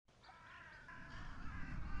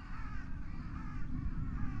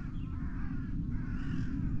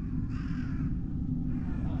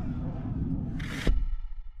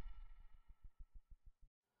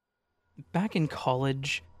back in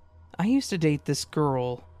college, I used to date this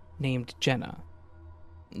girl named Jenna.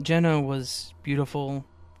 Jenna was beautiful,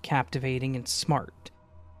 captivating, and smart.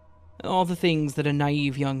 All the things that a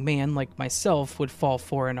naive young man like myself would fall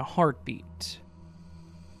for in a heartbeat.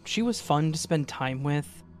 She was fun to spend time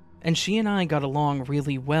with, and she and I got along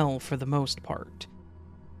really well for the most part.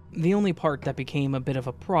 The only part that became a bit of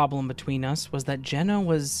a problem between us was that Jenna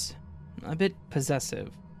was a bit possessive.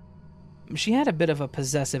 She had a bit of a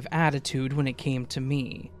possessive attitude when it came to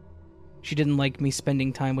me. She didn't like me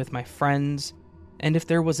spending time with my friends, and if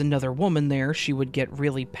there was another woman there, she would get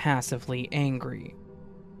really passively angry.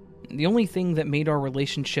 The only thing that made our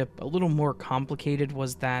relationship a little more complicated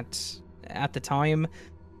was that, at the time,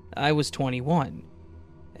 I was 21,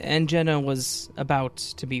 and Jenna was about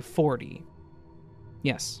to be 40.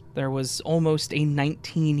 Yes, there was almost a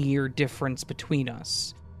 19-year difference between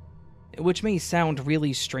us, which may sound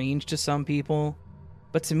really strange to some people,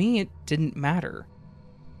 but to me it didn't matter.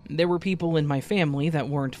 There were people in my family that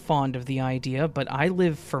weren't fond of the idea, but I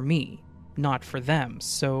live for me, not for them,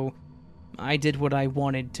 so I did what I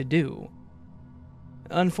wanted to do.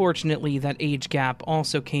 Unfortunately, that age gap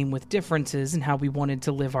also came with differences in how we wanted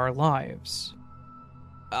to live our lives.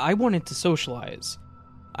 I wanted to socialize.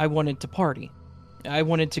 I wanted to party. I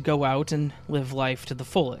wanted to go out and live life to the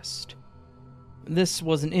fullest. This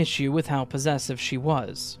was an issue with how possessive she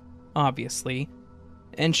was, obviously,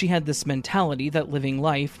 and she had this mentality that living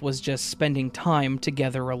life was just spending time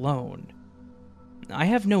together alone. I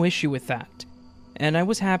have no issue with that, and I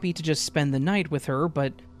was happy to just spend the night with her,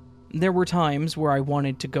 but there were times where I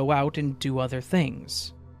wanted to go out and do other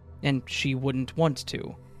things, and she wouldn't want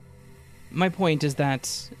to. My point is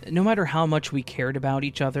that, no matter how much we cared about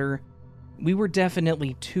each other, we were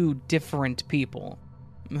definitely two different people,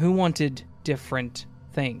 who wanted different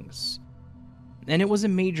things. And it was a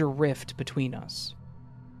major rift between us.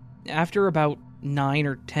 After about 9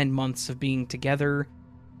 or 10 months of being together,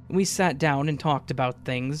 we sat down and talked about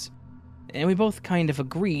things, and we both kind of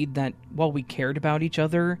agreed that while we cared about each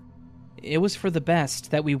other, it was for the best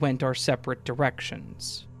that we went our separate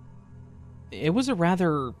directions. It was a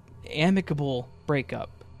rather amicable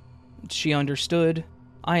breakup. She understood,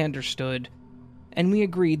 I understood, and we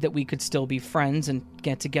agreed that we could still be friends and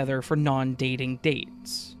get together for non-dating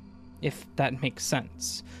dates, if that makes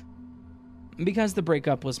sense. Because the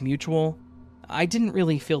breakup was mutual, I didn't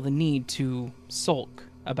really feel the need to sulk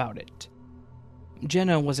about it.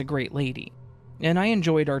 Jenna was a great lady, and I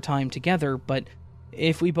enjoyed our time together, but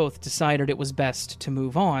if we both decided it was best to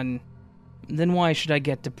move on, then why should I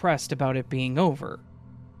get depressed about it being over?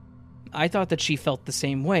 I thought that she felt the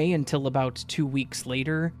same way until about 2 weeks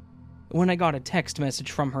later, when I got a text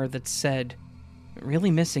message from her that said,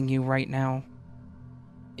 "Really missing you right now."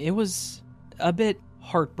 It was a bit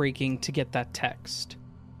heartbreaking to get that text,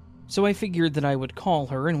 so I figured that I would call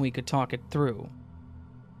her and we could talk it through.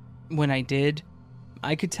 When I did,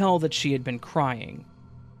 I could tell that she had been crying,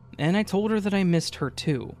 and I told her that I missed her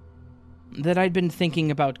too, that I'd been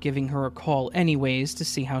thinking about giving her a call anyways to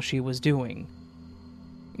see how she was doing.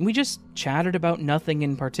 We just chatted about nothing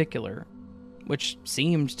in particular, which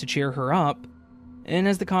seemed to cheer her up, and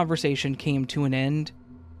as the conversation came to an end,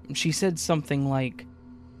 she said something like,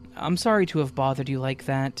 "I'm sorry to have bothered you like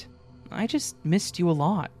that. I just missed you a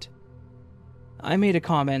lot." I made a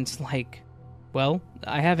comment like, "Well,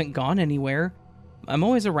 I haven't gone anywhere. I'm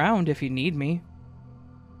always around if you need me."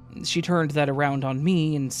 She turned that around on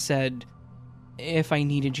me and said, "If I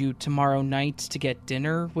needed you tomorrow night to get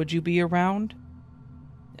dinner, would you be around?"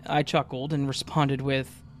 I chuckled and responded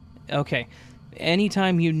with, "Okay,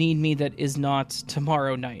 anytime you need me that is not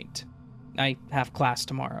tomorrow night. I have class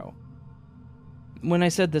tomorrow." When I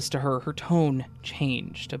said this to her, her tone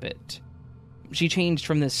changed a bit. She changed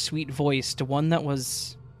from this sweet voice to one that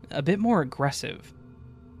was a bit more aggressive.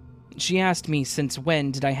 She asked me since when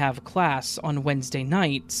did I have class on Wednesday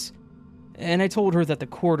nights, and I told her that the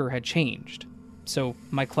quarter had changed, so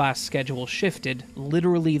my class schedule shifted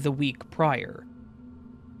literally the week prior.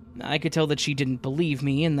 I could tell that she didn't believe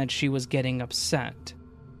me and that she was getting upset.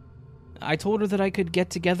 I told her that I could get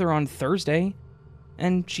together on Thursday,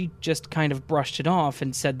 and she just kind of brushed it off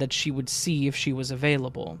and said that she would see if she was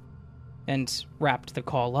available, and wrapped the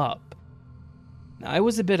call up. I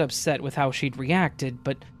was a bit upset with how she'd reacted,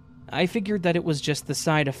 but I figured that it was just the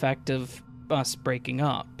side effect of us breaking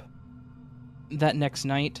up. That next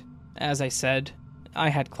night, as I said, I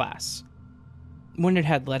had class. When it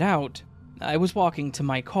had let out, I was walking to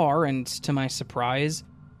my car, and to my surprise,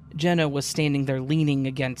 Jenna was standing there leaning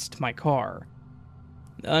against my car.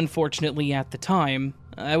 Unfortunately, at the time,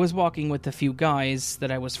 I was walking with a few guys that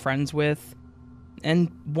I was friends with,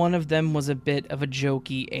 and one of them was a bit of a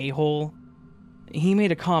jokey a-hole, He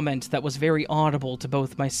made a comment that was very audible to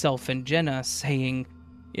both myself and Jenna, saying,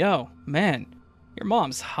 "Yo, man, your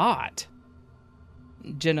mom's hot."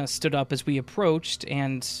 Jenna stood up as we approached,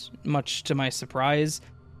 and, much to my surprise,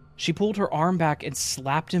 she pulled her arm back and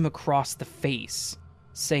slapped him across the face,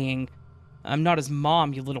 saying, "I'm not his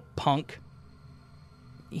mom, you little punk."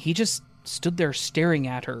 He just stood there staring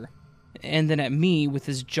at her, and then at me with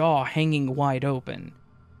his jaw hanging wide open.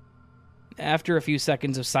 After a few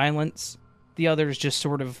seconds of silence, the others just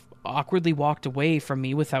sort of awkwardly walked away from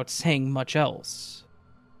me without saying much else.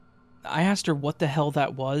 I asked her what the hell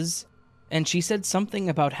that was, and she said something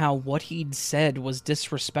about how what he'd said was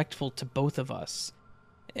disrespectful to both of us,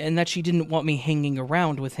 and that she didn't want me hanging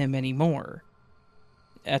around with him anymore.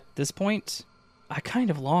 At this point, I kind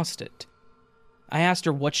of lost it. I asked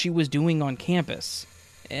her what she was doing on campus,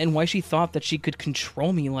 and why she thought that she could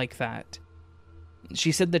control me like that.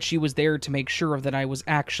 She said that she was there to make sure that I was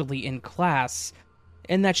actually in class,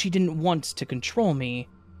 and that she didn't want to control me,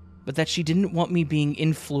 but that she didn't want me being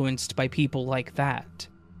influenced by people like that.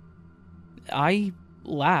 I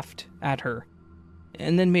laughed at her,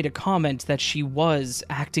 and then made a comment that she was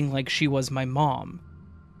acting like she was my mom,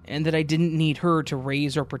 and that I didn't need her to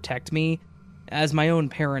raise or protect me, as my own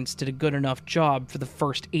parents did a good enough job for the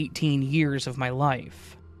first 18 years of my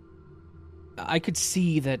life. I could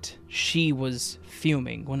see that she was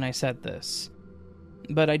fuming when I said this,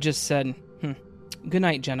 but I just said, "Good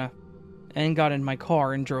night, Jenna," and got in my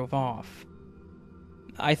car and drove off.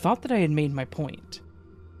 I thought that I had made my point.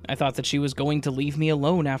 I thought that she was going to leave me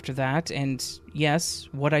alone after that, and yes,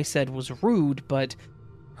 what I said was rude, but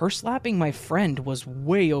her slapping my friend was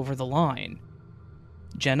way over the line.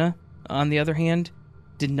 Jenna, on the other hand,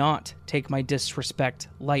 did not take my disrespect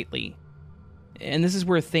lightly. And this is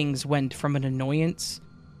where things went from an annoyance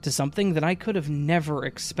to something that I could have never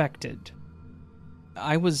expected.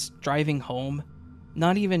 I was driving home,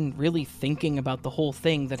 not even really thinking about the whole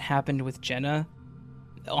thing that happened with Jenna.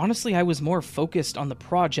 Honestly, I was more focused on the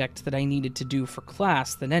project that I needed to do for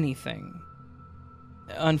class than anything.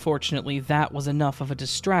 Unfortunately, that was enough of a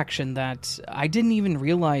distraction that I didn't even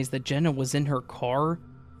realize that Jenna was in her car,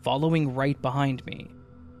 following right behind me.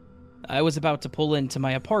 I was about to pull into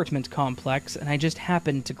my apartment complex, and I just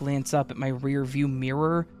happened to glance up at my rear-view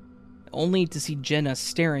mirror, only to see Jenna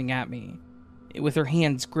staring at me, with her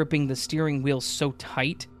hands gripping the steering wheel so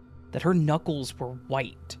tight that her knuckles were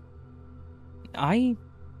white. I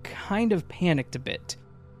kind of panicked a bit,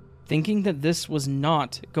 thinking that this was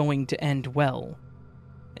not going to end well.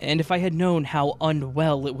 And if I had known how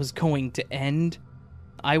unwell it was going to end,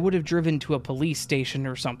 I would have driven to a police station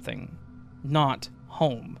or something, not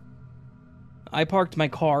home. I parked my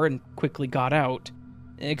car and quickly got out,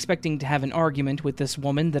 expecting to have an argument with this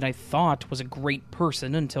woman that I thought was a great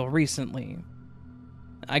person until recently.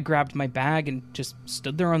 I grabbed my bag and just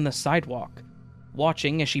stood there on the sidewalk,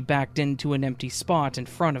 watching as she backed into an empty spot in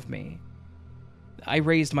front of me. I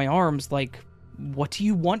raised my arms like, "What do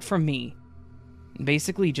you want from me?"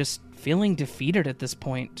 Basically just feeling defeated at this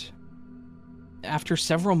point. After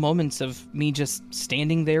several moments of me just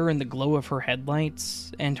standing there in the glow of her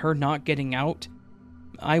headlights and her not getting out,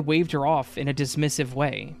 I waved her off in a dismissive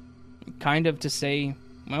way, kind of to say,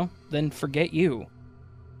 "Well, then forget you."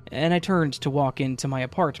 And I turned to walk into my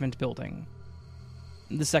apartment building.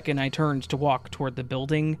 The second I turned to walk toward the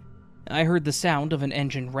building, I heard the sound of an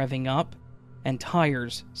engine revving up and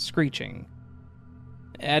tires screeching.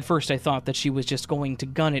 At first I thought that she was just going to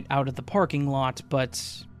gun it out of the parking lot,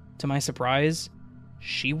 but to my surprise,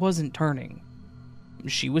 she wasn't turning.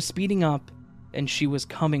 She was speeding up, and she was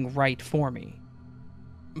coming right for me.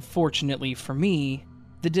 Fortunately for me,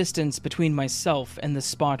 the distance between myself and the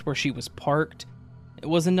spot where she was parked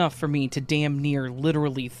was enough for me to damn near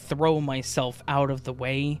literally throw myself out of the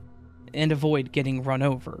way and avoid getting run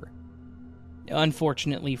over.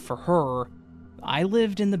 Unfortunately for her, I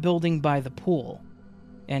lived in the building by the pool,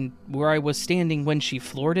 and where I was standing when she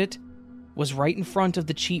floored it was right in front of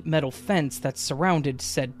the cheap metal fence that surrounded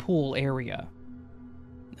said pool area.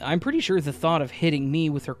 I'm pretty sure the thought of hitting me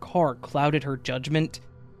with her car clouded her judgment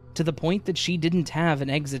to the point that she didn't have an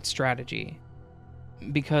exit strategy.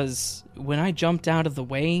 Because when I jumped out of the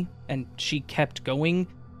way and she kept going,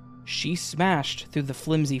 she smashed through the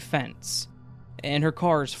flimsy fence, and her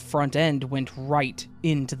car's front end went right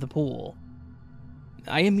into the pool.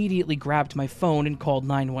 I immediately grabbed my phone and called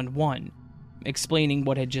 911, explaining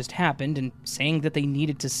what had just happened and saying that they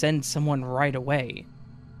needed to send someone right away.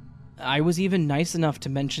 I was even nice enough to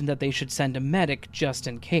mention that they should send a medic just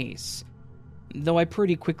in case, though I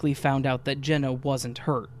pretty quickly found out that Jenna wasn't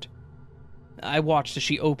hurt. I watched as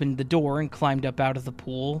she opened the door and climbed up out of the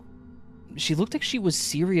pool. She looked like she was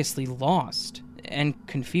seriously lost, and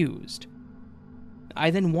confused. I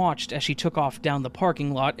then watched as she took off down the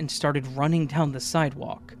parking lot and started running down the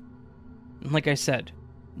sidewalk. Like I said,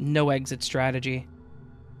 no exit strategy.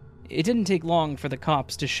 It didn't take long for the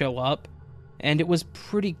cops to show up, and it was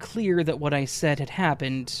pretty clear that what I said had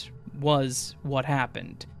happened was what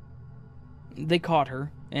happened. They caught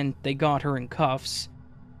her, and they got her in cuffs,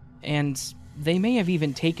 and they may have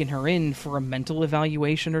even taken her in for a mental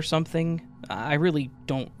evaluation or something. I really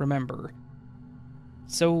don't remember.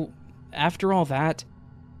 So, after all that,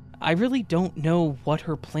 I really don't know what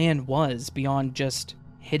her plan was beyond just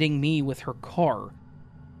hitting me with her car.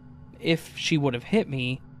 If she would have hit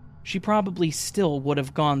me, she probably still would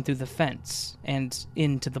have gone through the fence and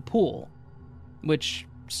into the pool, which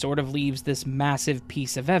sort of leaves this massive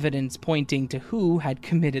piece of evidence pointing to who had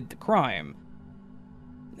committed the crime.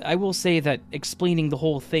 I will say that explaining the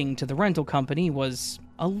whole thing to the rental company was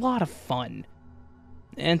a lot of fun.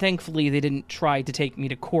 And thankfully they didn't try to take me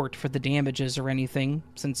to court for the damages or anything,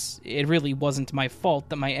 since it really wasn't my fault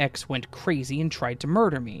that my ex went crazy and tried to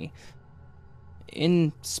murder me.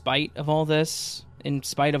 In spite of all this, in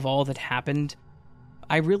spite of all that happened,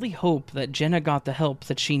 I really hope that Jenna got the help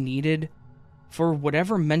that she needed for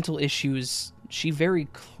whatever mental issues she very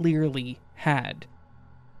clearly had.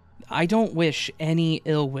 I don't wish any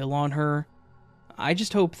ill will on her. I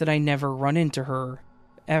just hope that I never run into her,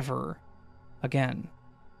 ever, again.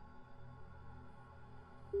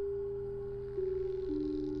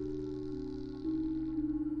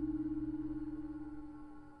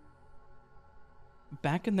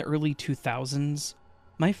 Back in the early 2000s,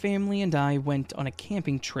 my family and I went on a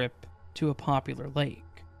camping trip to a popular lake.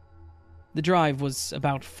 The drive was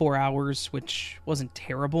about 4 hours, which wasn't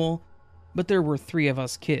terrible, but there were 3 of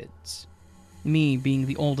us kids. Me being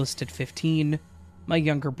the oldest at 15, my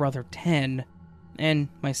younger brother 10, and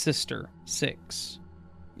my sister 6.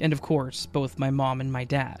 And of course, both my mom and my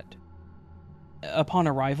dad. Upon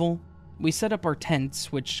arrival, we set up our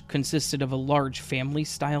tents, which consisted of a large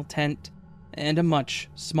family-style tent and a much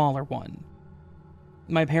smaller one.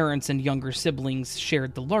 My parents and younger siblings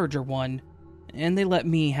shared the larger one, and they let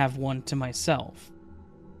me have one to myself.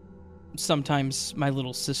 Sometimes my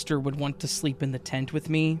little sister would want to sleep in the tent with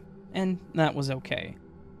me, and that was okay.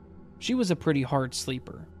 She was a pretty hard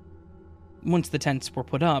sleeper. Once the tents were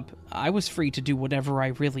put up, I was free to do whatever I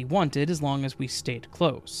really wanted as long as we stayed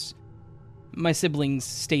close. My siblings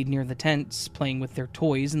stayed near the tents, playing with their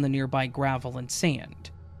toys in the nearby gravel and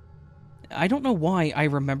sand. I don't know why I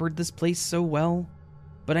remembered this place so well,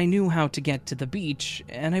 but I knew how to get to the beach,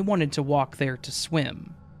 and I wanted to walk there to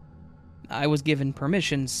swim. I was given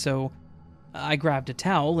permission, so I grabbed a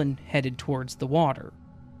towel and headed towards the water.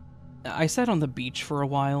 I sat on the beach for a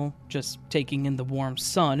while, just taking in the warm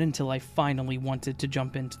sun until I finally wanted to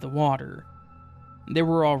jump into the water. There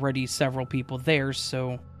were already several people there,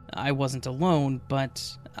 so I wasn't alone,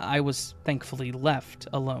 but I was thankfully left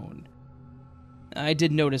alone. I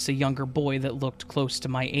did notice a younger boy that looked close to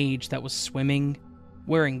my age that was swimming,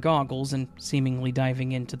 wearing goggles and seemingly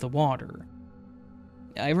diving into the water.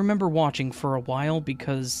 I remember watching for a while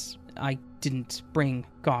because I didn't bring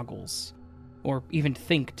goggles, or even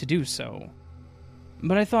think to do so.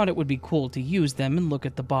 But I thought it would be cool to use them and look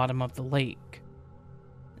at the bottom of the lake.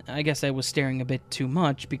 I guess I was staring a bit too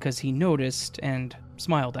much because he noticed and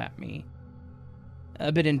smiled at me.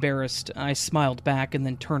 A bit embarrassed, I smiled back and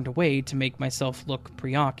then turned away to make myself look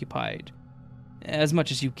preoccupied, as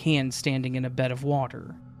much as you can standing in a bed of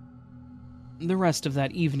water. The rest of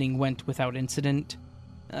that evening went without incident.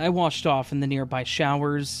 I washed off in the nearby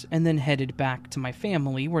showers and then headed back to my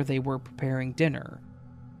family where they were preparing dinner.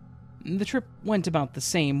 The trip went about the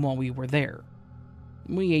same while we were there.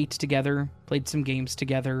 We ate together, played some games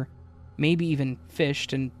together, maybe even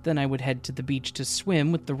fished, and then I would head to the beach to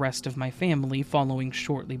swim with the rest of my family following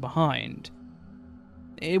shortly behind.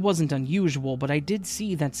 It wasn't unusual, but I did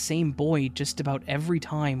see that same boy just about every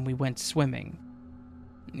time we went swimming.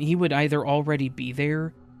 He would either already be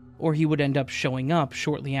there, or he would end up showing up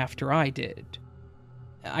shortly after I did.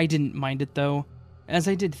 I didn't mind it though, as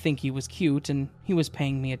I did think he was cute and he was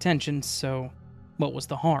paying me attention, so what was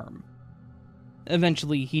the harm?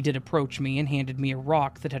 Eventually, he did approach me and handed me a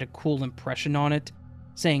rock that had a cool impression on it,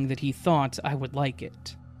 saying that he thought I would like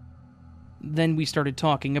it. Then we started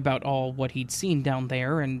talking about all what he'd seen down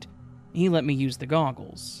there, and he let me use the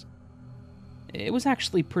goggles. It was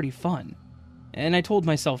actually pretty fun, and I told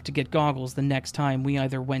myself to get goggles the next time we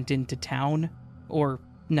either went into town, or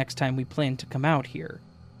next time we planned to come out here.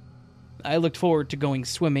 I looked forward to going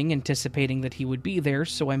swimming, anticipating that he would be there,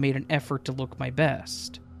 so I made an effort to look my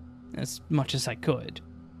best, as much as I could.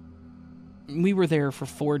 We were there for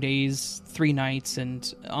 4 days, 3 nights,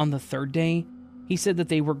 and on the 3rd day, He said that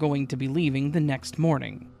they were going to be leaving the next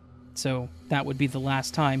morning, so that would be the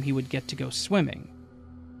last time he would get to go swimming.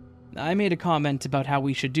 I made a comment about how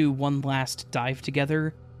we should do one last dive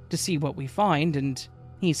together to see what we find, and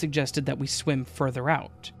he suggested that we swim further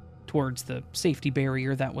out, towards the safety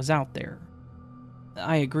barrier that was out there.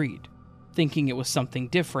 I agreed, thinking it was something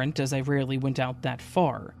different as I rarely went out that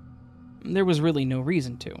far. There was really no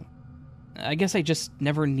reason to. I guess I just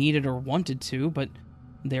never needed or wanted to, but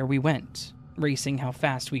there we went, racing how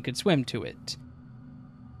fast we could swim to it.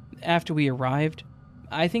 After we arrived,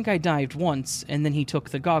 I think I dived once, and then he took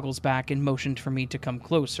the goggles back and motioned for me to come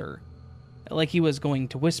closer, like he was going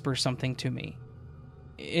to whisper something to me.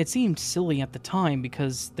 It seemed silly at the time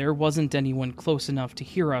because there wasn't anyone close enough to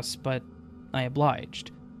hear us, but I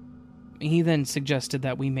obliged. He then suggested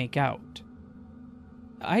that we make out.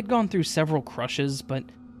 I'd gone through several crushes, but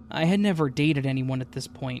I had never dated anyone at this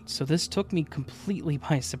point, so this took me completely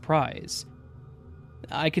by surprise.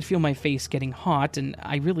 I could feel my face getting hot, and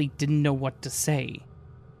I really didn't know what to say.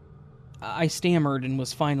 I stammered and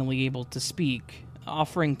was finally able to speak,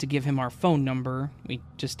 offering to give him our phone number. We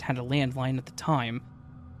just had a landline at the time.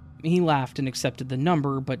 He laughed and accepted the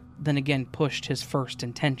number, but then again pushed his first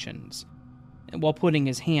intentions, while putting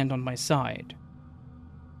his hand on my side.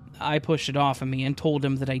 I pushed it off of me and told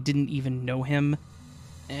him that I didn't even know him,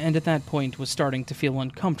 and at that point was starting to feel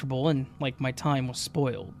uncomfortable and like my time was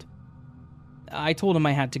spoiled. I told him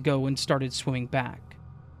I had to go and started swimming back.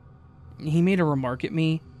 He made a remark at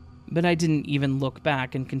me, but I didn't even look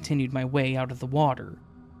back and continued my way out of the water,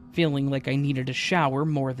 feeling like I needed a shower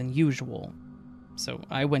more than usual, so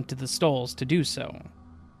I went to the stalls to do so.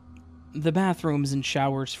 The bathrooms and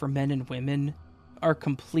showers for men and women are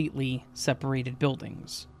completely separated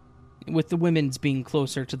buildings, with the women's being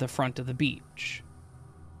closer to the front of the beach.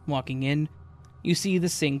 Walking in, you see the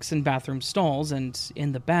sinks and bathroom stalls, and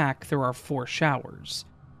in the back there are 4 showers.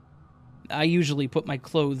 I usually put my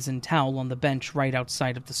clothes and towel on the bench right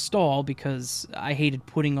outside of the stall because I hated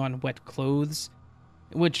putting on wet clothes,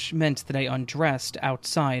 which meant that I undressed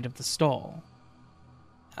outside of the stall.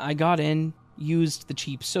 I got in, used the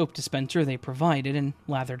cheap soap dispenser they provided, and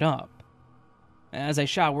lathered up. As I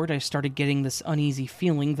showered, I started getting this uneasy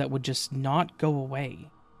feeling that would just not go away.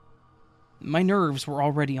 My nerves were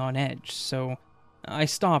already on edge, so I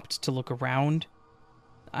stopped to look around.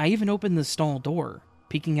 I even opened the stall door,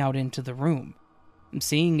 peeking out into the room,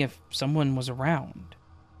 seeing if someone was around.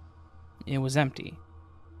 It was empty.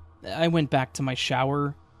 I went back to my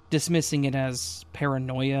shower, dismissing it as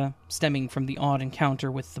paranoia stemming from the odd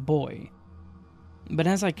encounter with the boy. But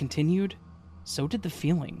as I continued, so did the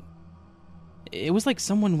feeling. It was like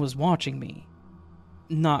someone was watching me.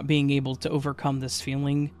 Not being able to overcome this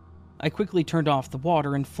feeling, I quickly turned off the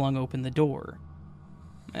water and flung open the door.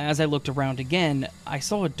 As I looked around again, I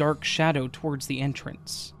saw a dark shadow towards the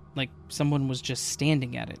entrance, like someone was just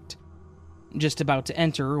standing at it, just about to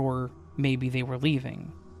enter, or maybe they were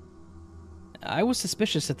leaving. I was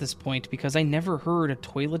suspicious at this point because I never heard a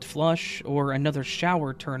toilet flush or another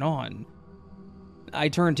shower turn on. I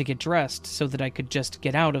turned to get dressed so that I could just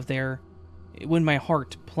get out of there when my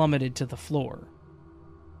heart plummeted to the floor.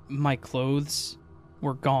 My clothes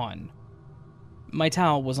were gone. My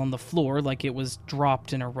towel was on the floor like it was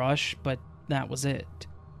dropped in a rush, but that was it.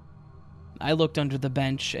 I looked under the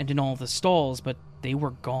bench and in all the stalls, but they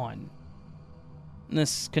were gone.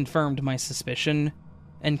 This confirmed my suspicion,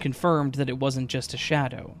 and confirmed that it wasn't just a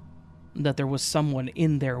shadow, that there was someone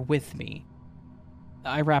in there with me.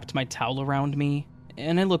 I wrapped my towel around me,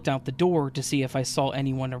 and I looked out the door to see if I saw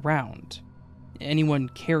anyone around. Anyone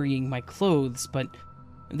carrying my clothes, but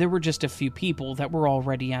there were just a few people that were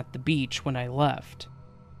already at the beach when I left.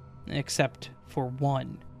 Except for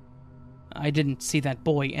one. I didn't see that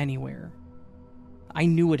boy anywhere. I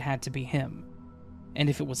knew it had to be him. And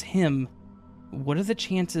if it was him, what are the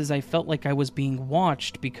chances I felt like I was being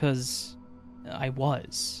watched because I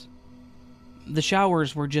was? The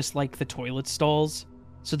showers were just like the toilet stalls,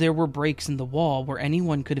 so there were breaks in the wall where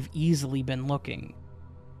anyone could have easily been looking.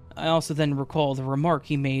 I also then recall the remark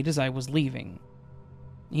he made as I was leaving.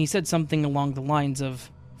 He said something along the lines of,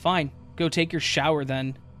 "Fine, go take your shower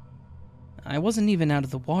then." I wasn't even out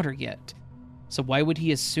of the water yet, so why would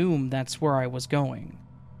he assume that's where I was going?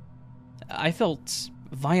 I felt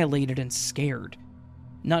violated and scared,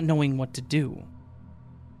 not knowing what to do.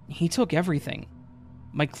 He took everything.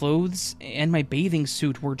 My clothes and my bathing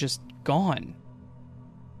suit were just gone.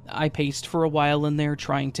 I paced for a while in there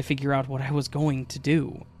trying to figure out what I was going to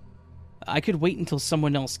do. I could wait until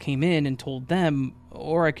someone else came in and told them,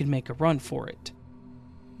 or I could make a run for it.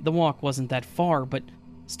 The walk wasn't that far, but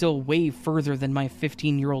still way further than my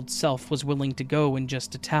 15-year-old self was willing to go in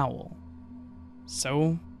just a towel.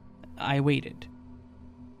 So, I waited.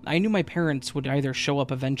 I knew my parents would either show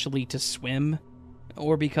up eventually to swim,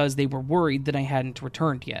 or because they were worried that I hadn't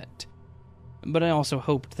returned yet. But I also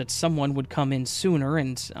hoped that someone would come in sooner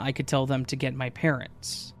and I could tell them to get my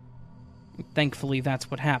parents. Thankfully, that's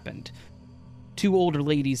what happened. 2 older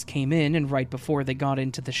ladies came in, and right before they got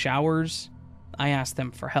into the showers, I asked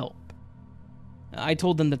them for help. I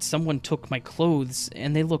told them that someone took my clothes,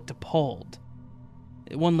 and they looked appalled.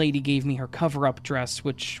 One lady gave me her cover-up dress,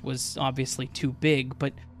 which was obviously too big,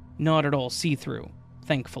 but not at all see-through,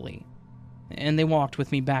 thankfully, and they walked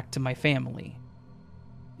with me back to my family.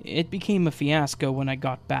 It became a fiasco when I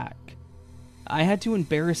got back. I had to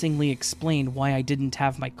embarrassingly explain why I didn't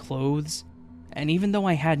have my clothes, and even though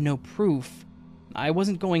I had no proof, I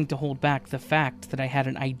wasn't going to hold back the fact that I had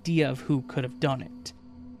an idea of who could have done it.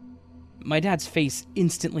 My dad's face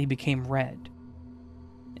instantly became red.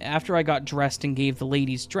 After I got dressed and gave the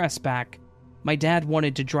lady's dress back, my dad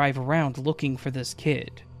wanted to drive around looking for this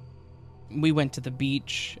kid. We went to the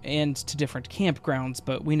beach and to different campgrounds,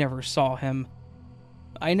 but we never saw him.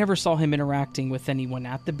 I never saw him interacting with anyone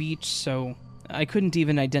at the beach, so I couldn't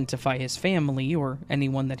even identify his family or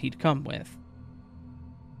anyone that he'd come with.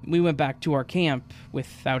 We went back to our camp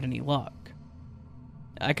without any luck.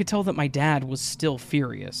 I could tell that my dad was still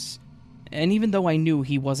furious, and even though I knew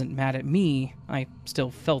he wasn't mad at me, I still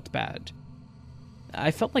felt bad.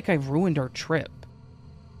 I felt like I ruined our trip.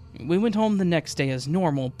 We went home the next day as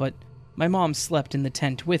normal, but my mom slept in the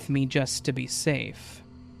tent with me just to be safe.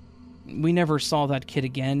 We never saw that kid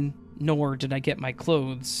again, nor did I get my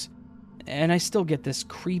clothes, and I still get this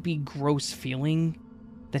creepy, gross feeling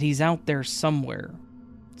that he's out there somewhere,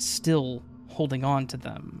 still holding on to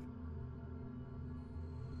them.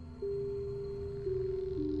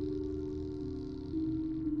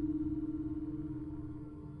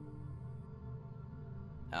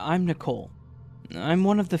 I'm Nicole. I'm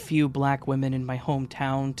one of the few black women in my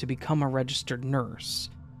hometown to become a registered nurse.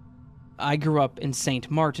 I grew up in St.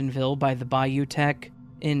 Martinville by the Bayou Tech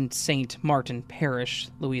in St. Martin Parish,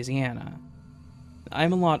 Louisiana.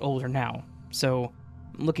 I'm a lot older now, so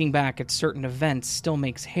looking back at certain events still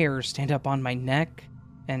makes hair stand up on my neck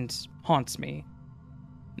and haunts me.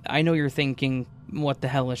 I know you're thinking, what the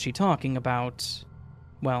hell is she talking about?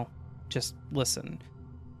 Well, just listen.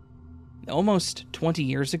 Almost 20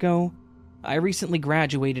 years ago, I recently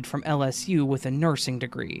graduated from LSU with a nursing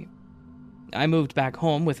degree. I moved back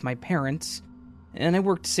home with my parents, and I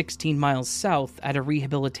worked 16 miles south at a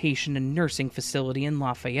rehabilitation and nursing facility in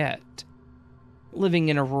Lafayette. Living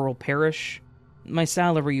in a rural parish, my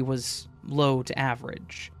salary was low to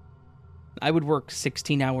average. I would work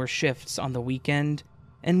 16-hour shifts on the weekend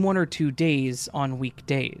and 1 or 2 days on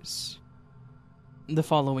weekdays. The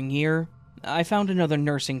following year, I found another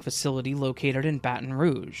nursing facility located in Baton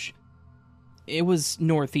Rouge. It was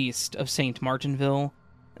northeast of St. Martinville,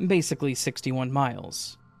 basically 61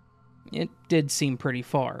 miles. It did seem pretty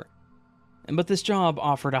far, but this job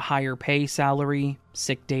offered a higher pay salary,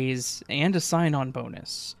 sick days, and a sign-on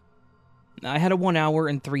bonus. I had a 1 hour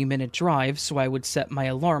and 3-minute drive, so I would set my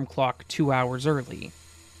alarm clock 2 hours early.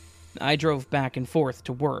 I drove back and forth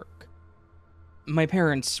to work. My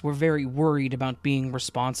parents were very worried about being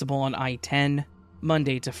responsible on I-10,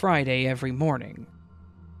 Monday to Friday every morning.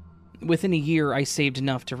 Within a year, I saved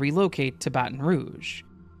enough to relocate to Baton Rouge.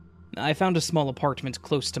 I found a small apartment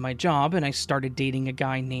close to my job, and I started dating a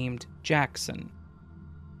guy named Jackson.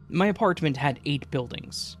 My apartment had 8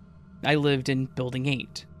 buildings. I lived in Building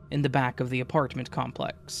 8, in the back of the apartment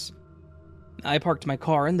complex. I parked my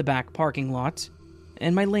car in the back parking lot,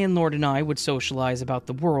 and my landlord and I would socialize about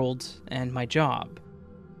the world and my job.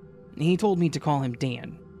 He told me to call him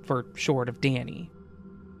Dan, for short of Danny.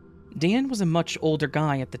 Dan was a much older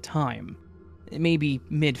guy at the time, maybe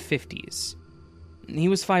mid-50s. He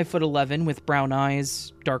was 5'11" with brown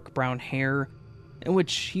eyes, dark brown hair,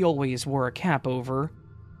 which he always wore a cap over,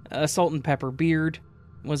 a salt and pepper beard,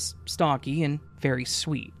 was stocky and very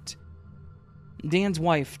sweet. Dan's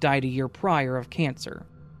wife died a year prior of cancer.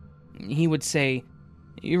 He would say,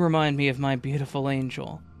 "You remind me of my beautiful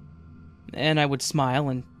angel," and I would smile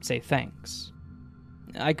and say thanks.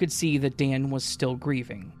 I could see that Dan was still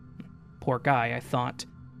grieving. Poor guy, I thought.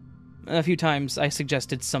 A few times I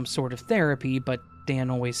suggested some sort of therapy, but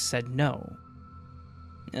Dan always said no.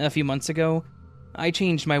 A few months ago, I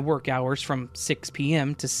changed my work hours from 6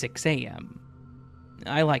 p.m. to 6 a.m.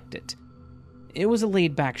 I liked it. It was a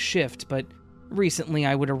laid-back shift, but recently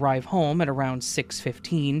I would arrive home at around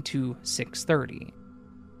 6:15 to 6:30.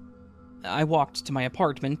 I walked to my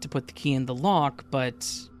apartment to put the key in the lock, but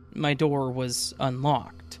my door was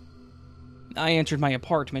unlocked. I entered my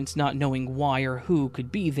apartment not knowing why or who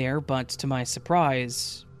could be there, but to my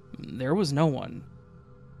surprise, there was no one.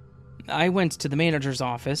 I went to the manager's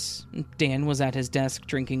office. Dan was at his desk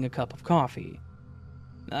drinking a cup of coffee.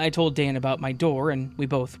 I told Dan about my door, and we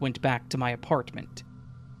both went back to my apartment.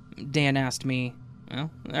 Dan asked me,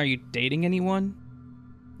 "Well, are you dating anyone?"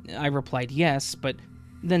 I replied yes, but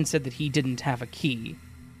then said that he didn't have a key.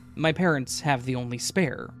 My parents have the only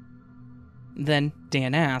spare. Then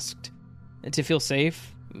Dan asked, "To feel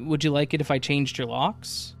safe, would you like it if I changed your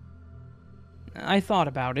locks?" I thought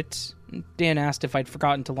about it. Dan asked if I'd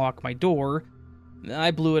forgotten to lock my door.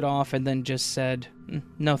 I blew it off and then just said,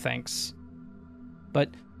 "No thanks." But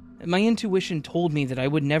my intuition told me that I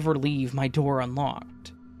would never leave my door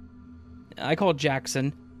unlocked. I called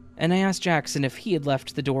Jackson, and I asked Jackson if he had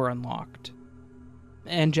left the door unlocked.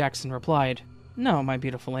 And Jackson replied, "No, my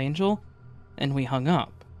beautiful angel," and we hung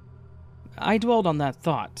up. I dwelled on that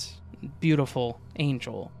thought, beautiful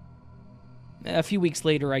angel. A few weeks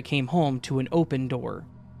later, I came home to an open door.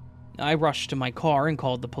 I rushed to my car and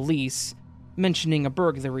called the police, mentioning a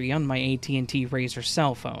burglary on my AT&T Razr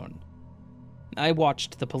cell phone. I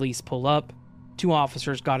watched the police pull up. 2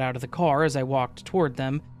 officers got out of the car as I walked toward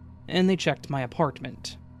them, and they checked my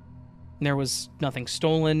apartment. There was nothing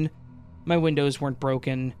stolen. My windows weren't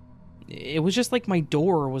broken. It was just like my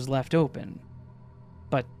door was left open.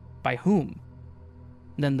 But by whom?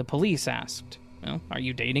 Then the police asked, "Well, are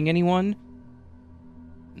you dating anyone?"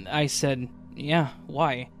 I said, "Yeah,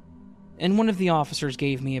 why?" And one of the officers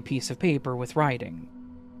gave me a piece of paper with writing.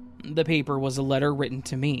 The paper was a letter written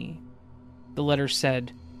to me. The letter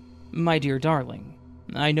said, "My dear darling,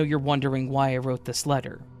 I know you're wondering why I wrote this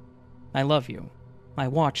letter. I love you, I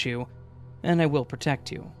watch you, and I will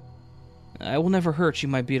protect you. I will never hurt you,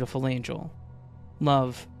 my beautiful angel.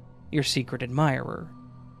 Love, your secret admirer."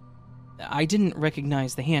 I didn't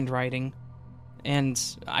recognize the handwriting, and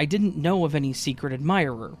I didn't know of any secret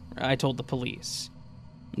admirer, I told the police.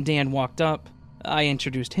 Dan walked up, I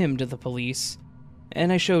introduced him to the police,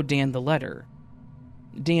 and I showed Dan the letter.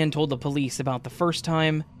 Dan told the police about the first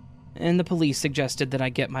time, and the police suggested that I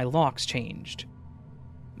get my locks changed.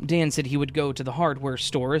 Dan said he would go to the hardware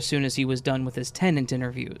store as soon as he was done with his tenant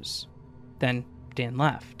interviews. Then Dan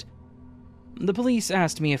left. The police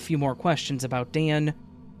asked me a few more questions about Dan,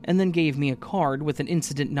 and then gave me a card with an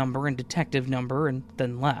incident number and detective number, and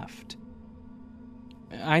then left.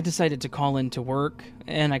 I decided to call in to work,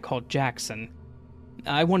 and I called Jackson.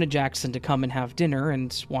 I wanted Jackson to come and have dinner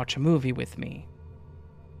and watch a movie with me.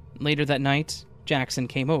 Later that night, Jackson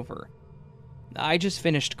came over. I just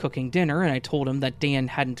finished cooking dinner, and I told him that Dan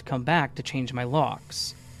hadn't come back to change my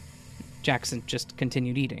locks. Jackson just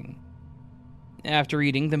continued eating. After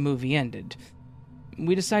eating, the movie ended.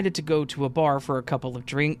 We decided to go to a bar for a couple of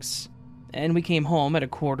drinks, and we came home at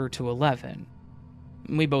 11:45.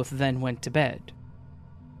 We both then went to bed.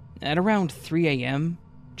 At around 3 a.m.,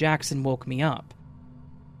 Jackson woke me up.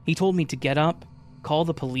 He told me to get up, call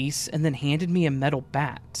the police, and then handed me a metal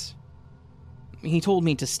bat. He told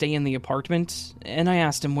me to stay in the apartment, and I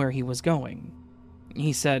asked him where he was going.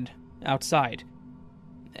 He said, "Outside."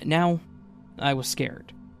 Now, I was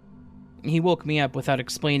scared. He woke me up without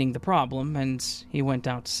explaining the problem, and he went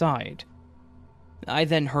outside. I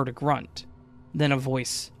then heard a grunt, then a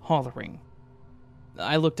voice hollering.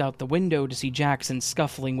 I looked out the window to see Jackson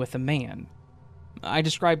scuffling with a man. I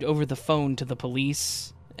described over the phone to the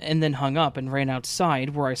police, and then hung up and ran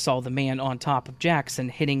outside where I saw the man on top of Jackson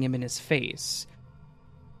hitting him in his face.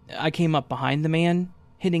 I came up behind the man,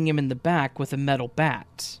 hitting him in the back with a metal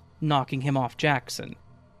bat, knocking him off Jackson.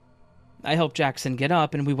 I helped Jackson get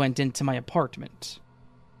up and we went into my apartment.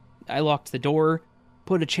 I locked the door,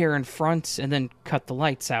 put a chair in front, and then cut the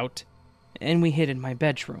lights out, and we hid in my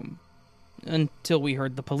bedroom, until we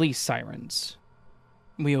heard the police sirens.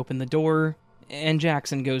 We opened the door, and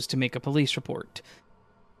Jackson goes to make a police report.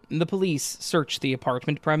 The police searched the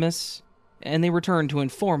apartment premise, and they returned to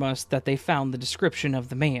inform us that they found the description of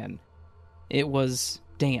the man. It was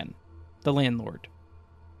Dan, the landlord.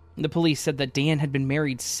 The police said that Dan had been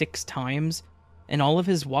married 6 times, and all of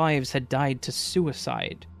his wives had died to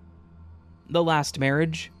suicide. The last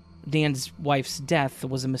marriage, Dan's wife's death,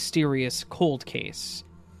 was a mysterious cold case.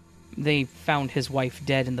 They found his wife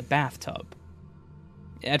dead in the bathtub.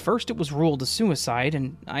 At first it was ruled a suicide,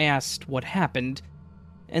 and I asked what happened,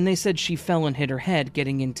 and they said she fell and hit her head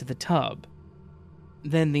getting into the tub.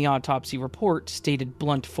 Then the autopsy report stated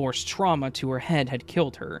blunt force trauma to her head had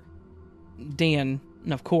killed her. Dan,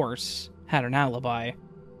 of course, had an alibi.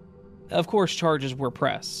 Of course, charges were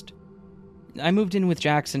pressed. I moved in with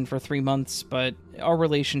Jackson for 3 months, but our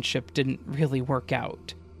relationship didn't really work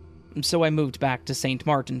out. So I moved back to St.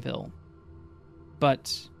 Martinville.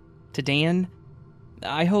 But to Dan,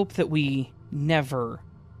 I hope that we never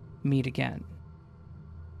meet again.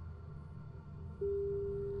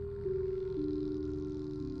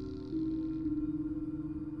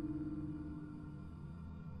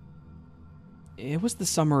 It was the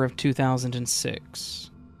summer of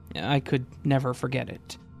 2006. I could never forget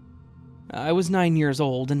it. I was 9 years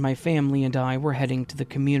old, and my family and I were heading to the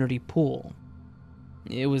community pool.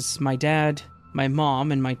 It was my dad, my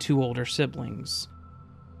mom, and my 2 older siblings.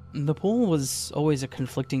 The pool was always a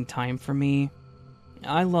conflicting time for me.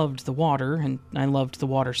 I loved the water, and I loved the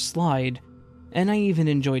water slide, and I even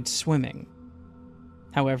enjoyed swimming.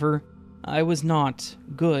 However, I was not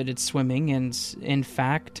good at swimming, and in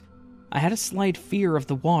fact, I had a slight fear of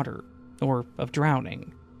the water, or of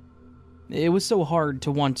drowning. It was so hard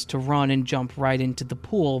to want to run and jump right into the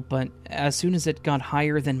pool, but as soon as it got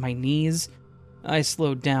higher than my knees, I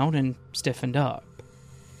slowed down and stiffened up.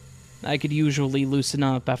 I could usually loosen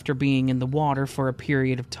up after being in the water for a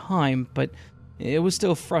period of time, but it was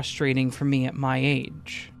still frustrating for me at my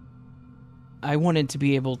age. I wanted to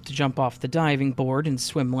be able to jump off the diving board and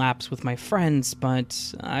swim laps with my friends,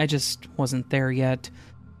 but I just wasn't there yet.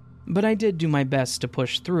 But I did do my best to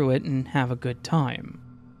push through it and have a good time.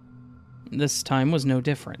 This time was no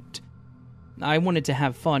different. I wanted to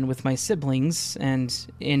have fun with my siblings, and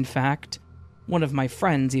in fact, one of my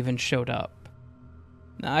friends even showed up.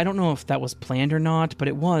 I don't know if that was planned or not, but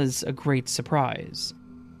it was a great surprise.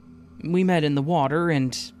 We met in the water,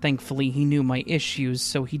 and thankfully he knew my issues,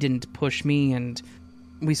 so he didn't push me, and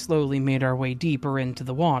we slowly made our way deeper into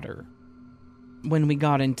the water. When we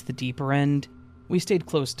got into the deeper end, we stayed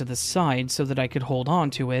close to the side so that I could hold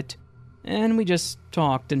on to it, and we just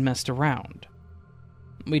talked and messed around.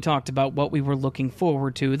 We talked about what we were looking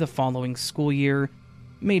forward to the following school year,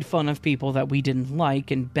 made fun of people that we didn't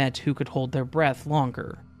like, and bet who could hold their breath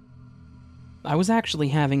longer. I was actually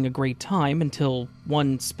having a great time until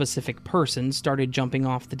one specific person started jumping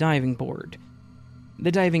off the diving board.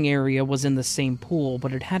 The diving area was in the same pool,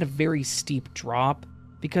 but it had a very steep drop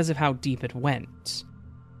because of how deep it went.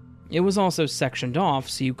 It was also sectioned off,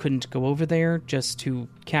 so you couldn't go over there just to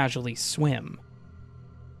casually swim.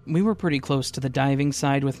 We were pretty close to the diving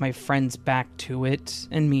side with my friend's back to it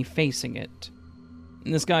and me facing it.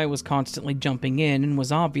 This guy was constantly jumping in and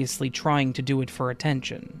was obviously trying to do it for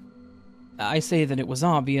attention. I say that it was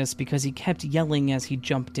obvious because he kept yelling as he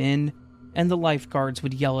jumped in, and the lifeguards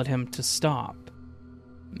would yell at him to stop.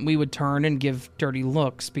 We would turn and give dirty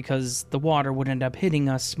looks because the water would end up hitting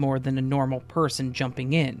us more than a normal person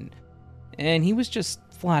jumping in, and he was just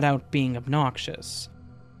flat out being obnoxious.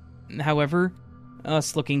 However,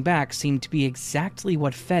 us looking back seemed to be exactly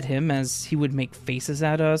what fed him, as he would make faces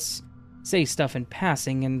at us, say stuff in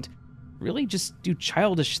passing, and really just do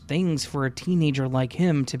childish things for a teenager like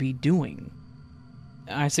him to be doing.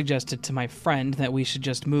 I suggested to my friend that we should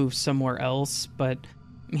just move somewhere else, but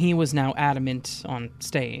he was now adamant on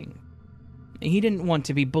staying. He didn't want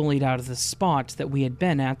to be bullied out of the spot that we had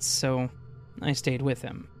been at, so I stayed with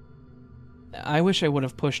him. I wish I would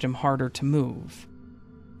have pushed him harder to move.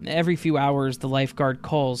 Every few hours, the lifeguard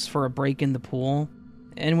calls for a break in the pool,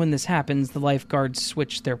 and when this happens, the lifeguards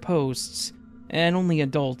switch their posts, and only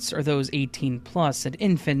adults or those 18 plus and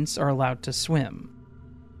infants are allowed to swim.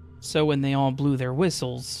 So when they all blew their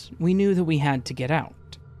whistles, we knew that we had to get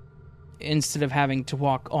out. Instead of having to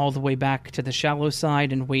walk all the way back to the shallow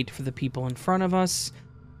side and wait for the people in front of us,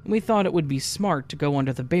 we thought it would be smart to go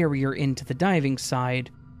under the barrier into the diving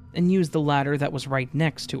side and use the ladder that was right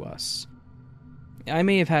next to us. I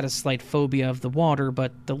may have had a slight phobia of the water,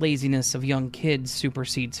 but the laziness of young kids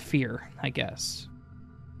supersedes fear, I guess.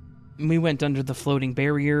 We went under the floating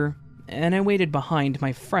barrier, and I waited behind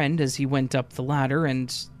my friend as he went up the ladder,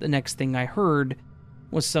 and the next thing I heard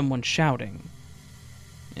was someone shouting.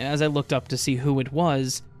 As I looked up to see who it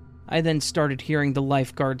was, I then started hearing the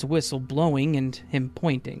lifeguard's whistle blowing and him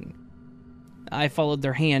pointing. I followed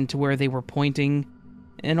their hand to where they were pointing,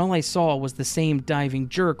 and all I saw was the same diving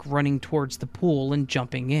jerk running towards the pool and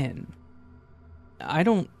jumping in. I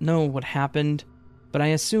don't know what happened, but I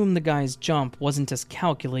assume the guy's jump wasn't as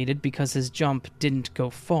calculated because his jump didn't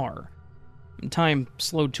go far. Time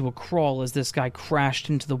slowed to a crawl as this guy crashed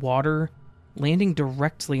into the water, landing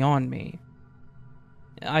directly on me.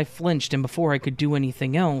 I flinched, and before I could do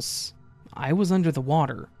anything else, I was under the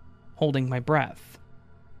water, holding my breath.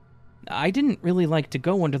 I didn't really like to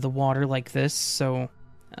go under the water like this, so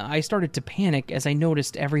I started to panic as I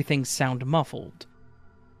noticed everything sound muffled.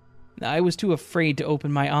 I was too afraid to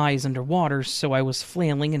open my eyes underwater, so I was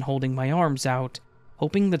flailing and holding my arms out,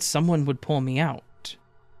 hoping that someone would pull me out.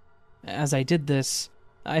 As I did this,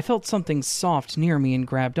 I felt something soft near me and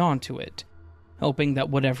grabbed onto it. hoping that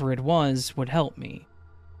whatever it was would help me.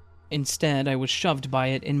 Instead, I was shoved by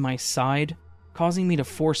it in my side, causing me to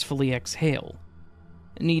forcefully exhale.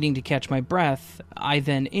 Needing to catch my breath, I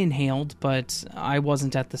then inhaled, but I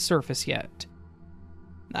wasn't at the surface yet.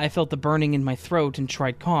 I felt the burning in my throat and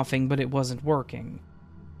tried coughing, but it wasn't working.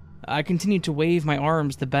 I continued to wave my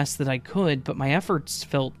arms the best that I could, but my efforts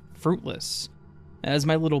felt fruitless, as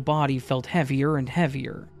my little body felt heavier and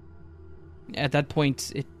heavier. At that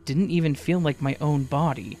point, it didn't even feel like my own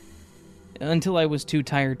body, until I was too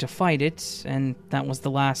tired to fight it, and that was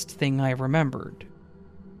the last thing I remembered.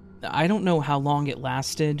 I don't know how long it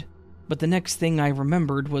lasted, but the next thing I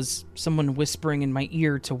remembered was someone whispering in my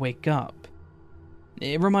ear to wake up.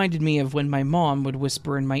 It reminded me of when my mom would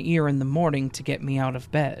whisper in my ear in the morning to get me out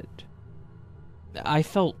of bed. I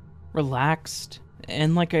felt relaxed,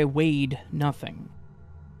 and like I weighed nothing.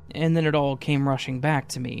 And then it all came rushing back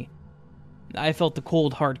to me. I felt the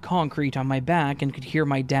cold, hard concrete on my back and could hear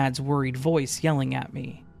my dad's worried voice yelling at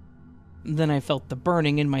me. Then I felt the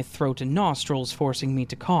burning in my throat and nostrils forcing me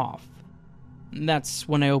to cough. That's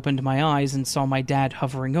when I opened my eyes and saw my dad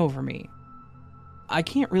hovering over me. I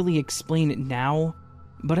can't really explain it now,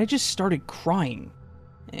 but I just started crying,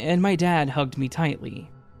 and my dad hugged me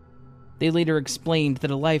tightly. They later explained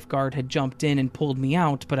that a lifeguard had jumped in and pulled me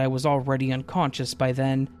out, but I was already unconscious by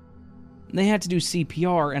then. They had to do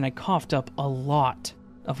CPR, and I coughed up a lot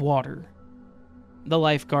of water. The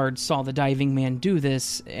lifeguard saw the diving man do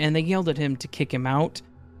this, and they yelled at him to kick him out,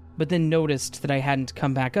 but then noticed that I hadn't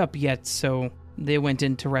come back up yet, so they went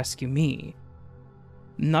in to rescue me.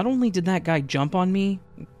 Not only did that guy jump on me,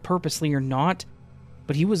 purposely or not,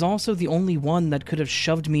 but he was also the only one that could have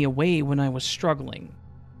shoved me away when I was struggling.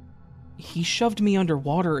 He shoved me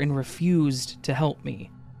underwater and refused to help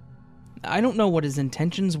me. I don't know what his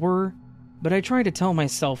intentions were, but I try to tell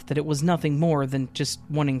myself that it was nothing more than just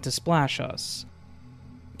wanting to splash us.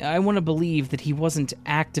 I want to believe that he wasn't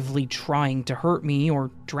actively trying to hurt me or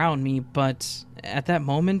drown me, but at that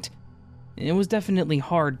moment, it was definitely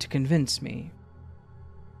hard to convince me.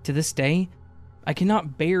 To this day, I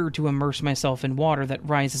cannot bear to immerse myself in water that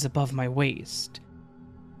rises above my waist.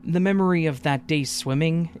 The memory of that day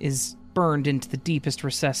swimming is burned into the deepest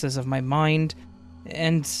recesses of my mind,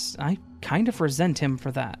 and I kind of resent him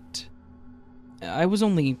for that. I was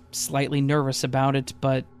only slightly nervous about it,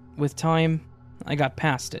 but with time, I got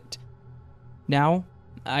past it. Now,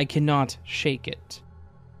 I cannot shake it.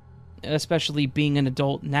 Especially being an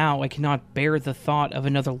adult now, I cannot bear the thought of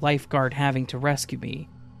another lifeguard having to rescue me.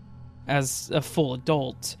 As a full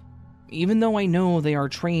adult, even though I know they are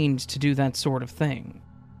trained to do that sort of thing.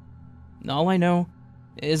 All I know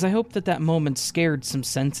is I hope that that moment scared some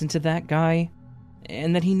sense into that guy,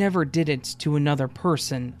 and that he never did it to another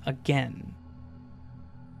person again.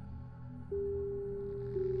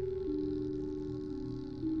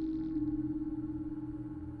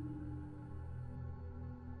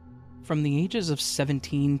 From the ages of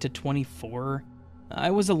 17 to 24,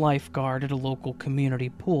 I was a lifeguard at a local community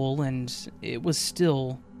pool, and it was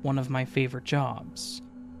still one of my favorite jobs.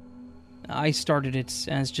 I started it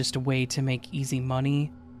as just a way to make easy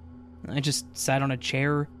money. I just sat on a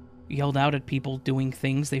chair, yelled out at people doing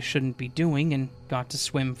things they shouldn't be doing, and got to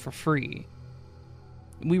swim for free.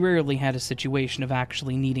 We rarely had a situation of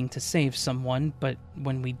actually needing to save someone, but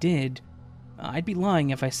when we did, I'd be lying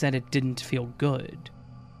if I said it didn't feel good.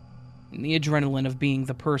 The adrenaline of being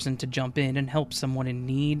the person to jump in and help someone in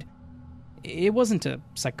need, it wasn't a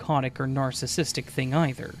psychotic or narcissistic thing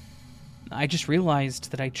either. I just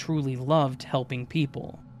realized that I truly loved helping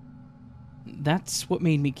people. That's what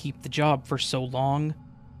made me keep the job for so long,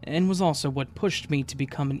 and was also what pushed me to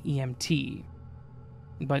become an EMT.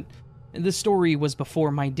 But the story was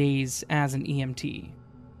before my days as an EMT.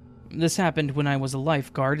 This happened when I was a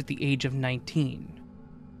lifeguard at the age of 19.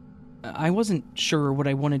 I wasn't sure what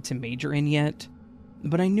I wanted to major in yet,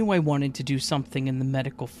 but I knew I wanted to do something in the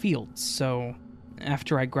medical field, so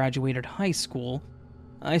after I graduated high school,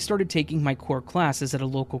 I started taking my core classes at a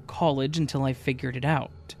local college until I figured it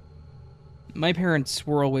out. My parents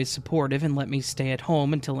were always supportive and let me stay at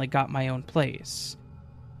home until I got my own place.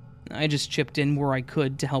 I just chipped in where I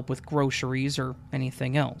could to help with groceries or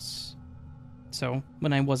anything else. So,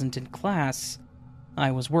 when I wasn't in class, I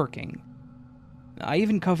was working. I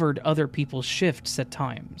even covered other people's shifts at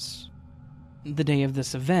times. The day of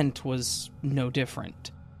this event was no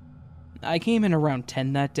different. I came in around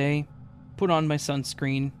 10 that day, put on my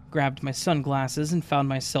sunscreen, grabbed my sunglasses, and found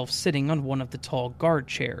myself sitting on one of the tall guard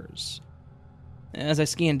chairs. As I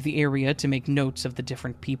scanned the area to make notes of the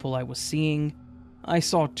different people I was seeing, I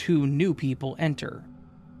saw 2 new people enter.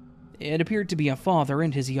 It appeared to be a father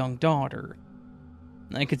and his young daughter.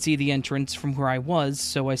 I could see the entrance from where I was,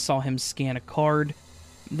 so I saw him scan a card.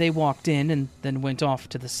 They walked in and then went off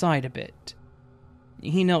to the side a bit.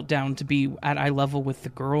 He knelt down to be at eye level with the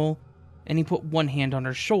girl, and he put one hand on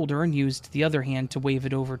her shoulder and used the other hand to wave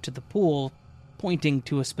it over to the pool, pointing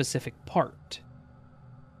to a specific part.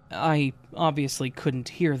 I obviously couldn't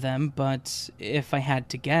hear them, but if I had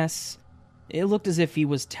to guess, it looked as if he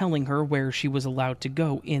was telling her where she was allowed to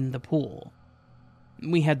go in the pool.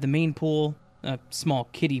 We had the main pool, a small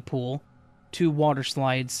kiddie pool, 2 water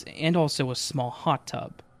slides, and also a small hot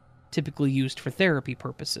tub, typically used for therapy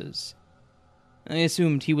purposes. I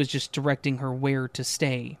assumed he was just directing her where to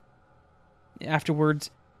stay.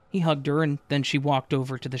 Afterwards, he hugged her and then she walked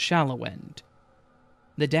over to the shallow end.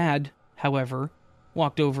 The dad, however,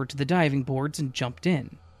 walked over to the diving boards and jumped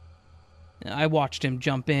in. I watched him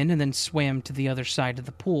jump in and then swam to the other side of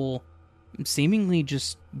the pool, seemingly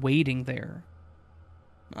just waiting there.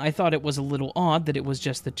 I thought it was a little odd that it was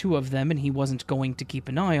just the 2 of them and he wasn't going to keep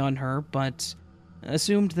an eye on her, but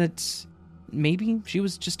assumed that maybe she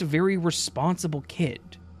was just a very responsible kid,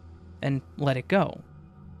 and let it go.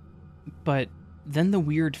 But then the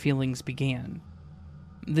weird feelings began.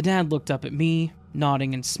 The dad looked up at me,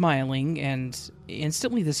 nodding and smiling, and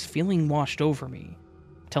instantly this feeling washed over me,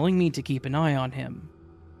 telling me to keep an eye on him.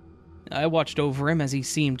 I watched over him as he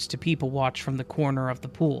seemed to people watch from the corner of the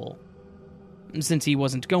pool. Since he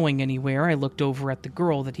wasn't going anywhere, I looked over at the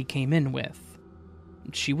girl that he came in with.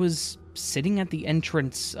 She was sitting at the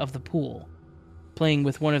entrance of the pool, playing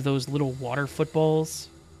with one of those little water footballs.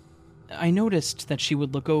 I noticed that she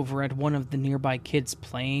would look over at one of the nearby kids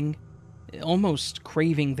playing, almost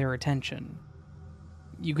craving their attention.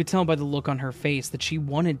 You could tell by the look on her face that she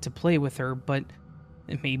wanted to play with her, but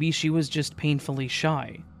maybe she was just painfully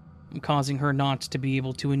shy, causing her not to be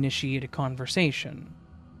able to initiate a conversation.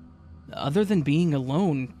 Other than being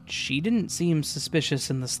alone, she didn't seem suspicious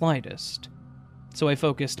in the slightest, so I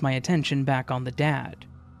focused my attention back on the dad.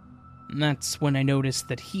 That's when I noticed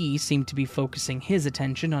that he seemed to be focusing his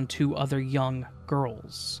attention on 2 other young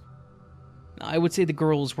girls. I would say the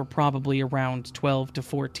girls were probably around 12 to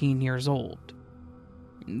 14 years old.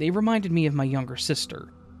 They reminded me of my younger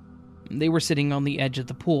sister. They were sitting on the edge of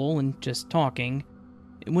the pool and just talking,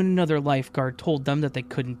 when another lifeguard told them that they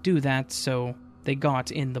couldn't do that, so they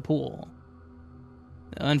got in the pool.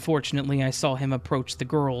 Unfortunately, I saw him approach the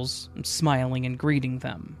girls, smiling and greeting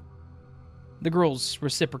them. The girls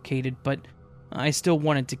reciprocated, but I still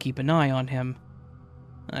wanted to keep an eye on him.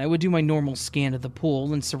 I would do my normal scan of the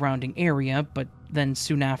pool and surrounding area, but then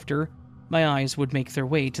soon after, my eyes would make their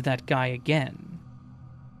way to that guy again.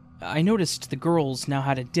 I noticed the girls now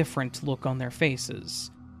had a different look on their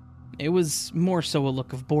faces. It was more so a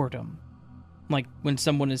look of boredom. Like when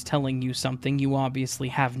someone is telling you something you obviously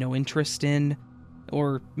have no interest in,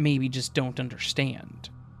 or maybe just don't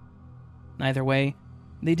understand. Either way,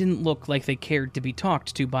 they didn't look like they cared to be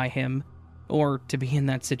talked to by him, or to be in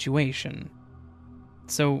that situation.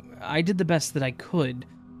 So I did the best that I could,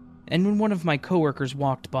 and when one of my coworkers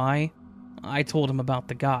walked by, I told him about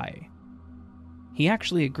the guy. He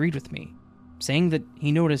actually agreed with me, saying that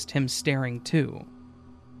he noticed him staring too.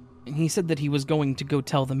 He said that he was going to go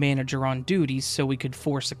tell the manager on duty so we could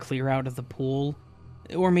force a clear out of the pool,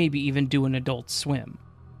 or maybe even do an adult swim,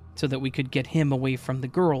 so that we could get him away from the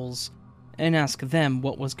girls and ask them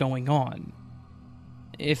what was going on.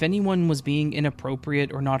 If anyone was being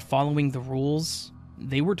inappropriate or not following the rules,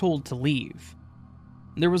 they were told to leave.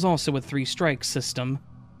 There was also a 3-strike system,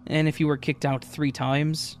 and if you were kicked out 3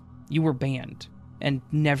 times, you were banned and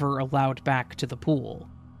never allowed back to the pool.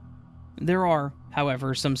 There are,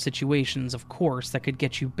 however, some situations, of course, that could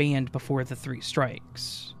get you banned before the 3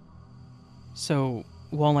 strikes. So,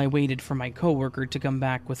 while I waited for my coworker to come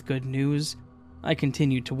back with good news, I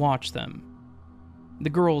continued to watch them. The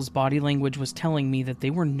girl's body language was telling me that they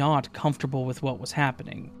were not comfortable with what was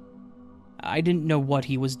happening. I didn't know what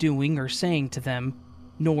he was doing or saying to them,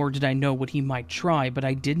 nor did I know what he might try, but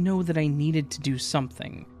I did know that I needed to do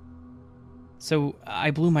something. So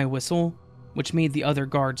I blew my whistle, which made the other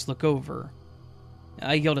guards look over.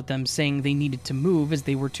 I yelled at them saying they needed to move as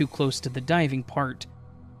they were too close to the diving part,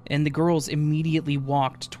 and the girls immediately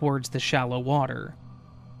walked towards the shallow water.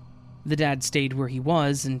 The dad stayed where he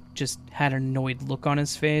was and just had an annoyed look on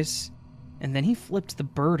his face, and then he flipped the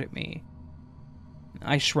bird at me.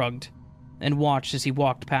 I shrugged and watched as he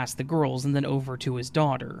walked past the girls and then over to his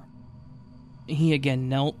daughter. He again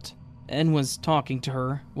knelt and was talking to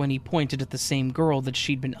her when he pointed at the same girl that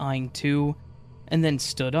she'd been eyeing too, and then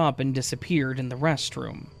stood up and disappeared in the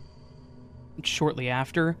restroom. Shortly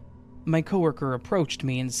after, my coworker approached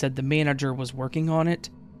me and said the manager was working on it,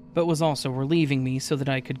 but was also relieving me so that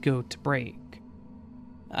I could go to break.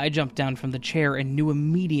 I jumped down from the chair and knew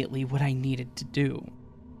immediately what I needed to do.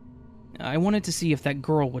 I wanted to see if that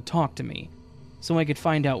girl would talk to me, so I could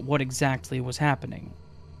find out what exactly was happening.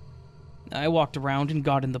 I walked around and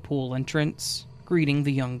got in the pool entrance, greeting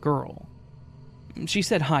the young girl. She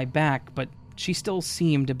said hi back, but she still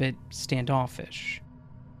seemed a bit standoffish.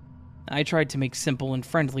 I tried to make simple and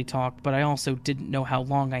friendly talk, but I also didn't know how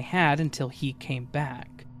long I had until he came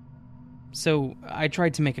back. So I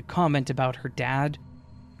tried to make a comment about her dad,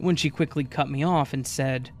 when she quickly cut me off and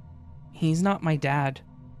said, "He's not my dad."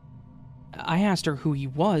 I asked her who he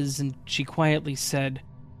was, and she quietly said,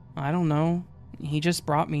 "I don't know. He just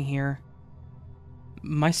brought me here."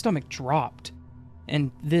 My stomach dropped,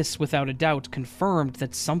 and this, without a doubt, confirmed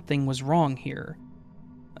that something was wrong here.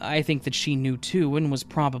 I think that she knew too and was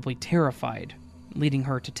probably terrified, leading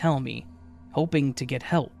her to tell me, hoping to get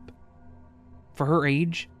help. For her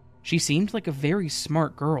age, she seemed like a very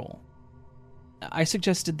smart girl. I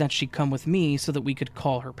suggested that she come with me so that we could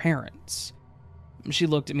call her parents. She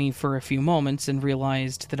looked at me for a few moments and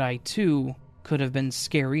realized that I, too, could have been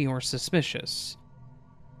scary or suspicious.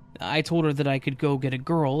 I told her that I could go get a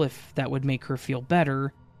girl if that would make her feel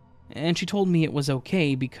better, and she told me it was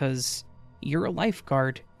okay because you're a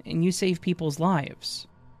lifeguard and you save people's lives.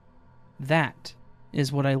 That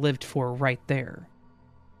is what I lived for right there.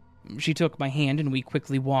 She took my hand and we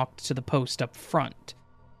quickly walked to the post up front.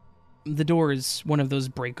 The door is one of those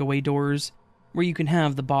breakaway doors where you can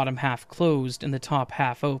have the bottom half closed and the top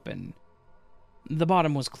half open. The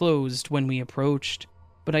bottom was closed when we approached,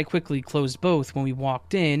 but I quickly closed both when we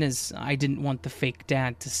walked in as I didn't want the fake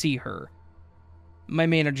dad to see her. My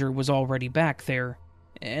manager was already back there,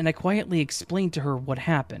 and I quietly explained to her what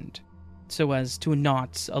happened, so as to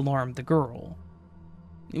not alarm the girl.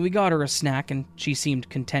 We got her a snack and she seemed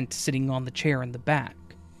content sitting on the chair in the back,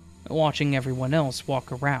 watching everyone else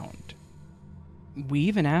walk around. We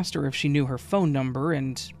even asked her if she knew her phone number,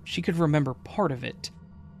 and she could remember part of it,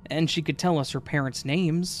 and she could tell us her parents'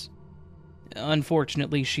 names.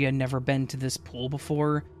 Unfortunately, she had never been to this pool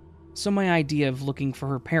before, so my idea of looking for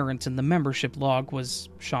her parents in the membership log was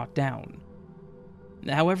shot down.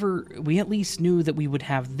 However, we at least knew that we would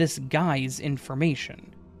have this guy's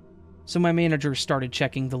information, so my manager started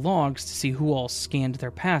checking the logs to see who all scanned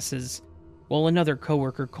their passes, while another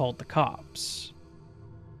coworker called the cops.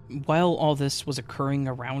 While all this was occurring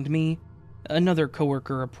around me, another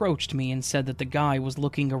coworker approached me and said that the guy was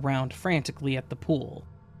looking around frantically at the pool,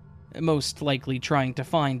 most likely trying to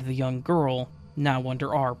find the young girl, now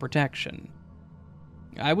under our protection.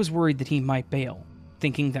 I was worried that he might bail,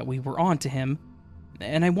 thinking that we were onto him,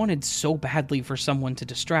 and I wanted so badly for someone to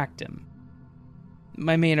distract him.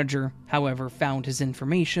 My manager, however, found his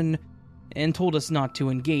information and told us not to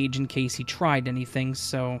engage in case he tried anything,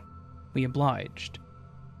 so we obliged.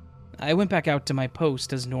 I went back out to my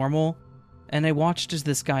post as normal, and I watched as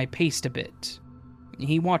this guy paced a bit.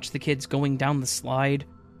 He watched the kids going down the slide,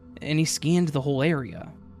 and he scanned the whole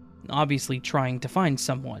area, obviously trying to find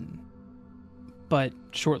someone. But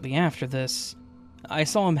shortly after this, I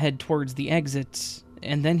saw him head towards the exit,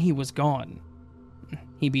 and then he was gone.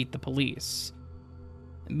 He beat the police.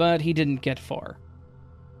 But he didn't get far.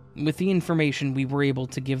 With the information we were able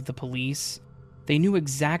to give the police, they knew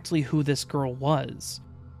exactly who this girl was,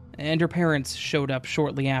 and her parents showed up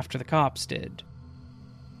shortly after the cops did.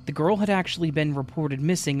 The girl had actually been reported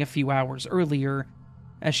missing a few hours earlier,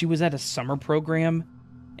 as she was at a summer program,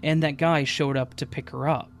 and that guy showed up to pick her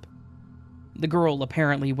up. The girl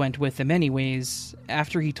apparently went with him anyways,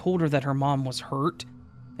 after he told her that her mom was hurt,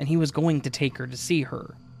 and he was going to take her to see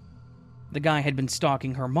her. The guy had been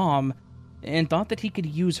stalking her mom, and thought that he could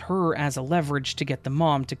use her as a leverage to get the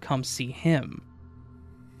mom to come see him.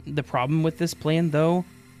 The problem with this plan, though,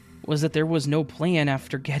 was that there was no plan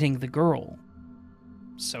after getting the girl.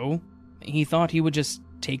 So, he thought he would just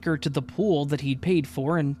take her to the pool that he'd paid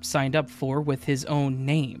for and signed up for with his own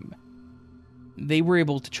name. They were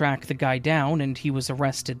able to track the guy down, and he was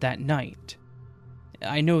arrested that night.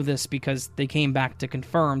 I know this because they came back to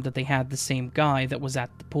confirm that they had the same guy that was at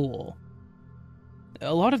the pool.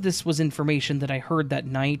 A lot of this was information that I heard that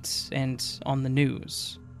night and on the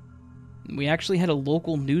news. We actually had a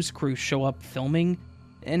local news crew show up filming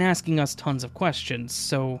and asking us tons of questions,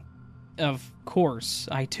 so of course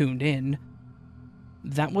I tuned in.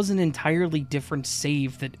 That was an entirely different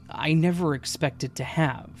save that I never expected to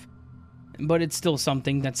have, but it's still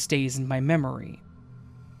something that stays in my memory.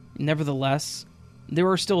 Nevertheless, there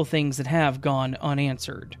are still things that have gone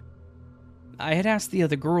unanswered. I had asked the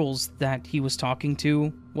other girls that he was talking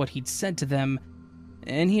to what he'd said to them,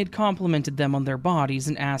 and he had complimented them on their bodies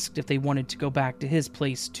and asked if they wanted to go back to his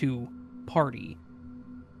place to party.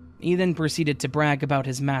 He then proceeded to brag about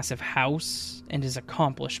his massive house and his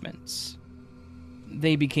accomplishments.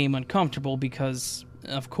 They became uncomfortable because,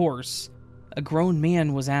 of course, a grown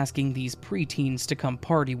man was asking these preteens to come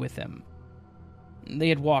party with him. They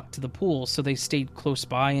had walked to the pool, so they stayed close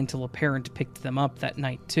by until a parent picked them up that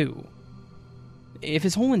night too. If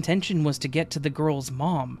his whole intention was to get to the girl's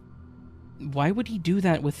mom, why would he do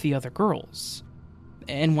that with the other girls?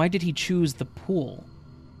 And why did he choose the pool?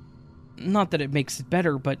 Not that it makes it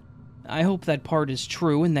better, but I hope that part is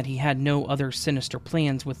true and that he had no other sinister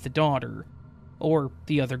plans with the daughter, or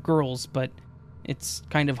the other girls, but it's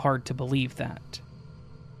kind of hard to believe that.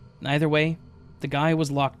 Either way, the guy was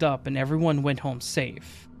locked up and everyone went home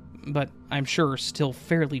safe, but I'm sure still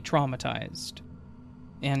fairly traumatized.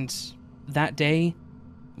 And that day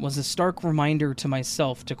was a stark reminder to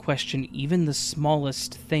myself to question even the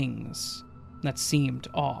smallest things that seemed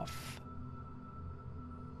off.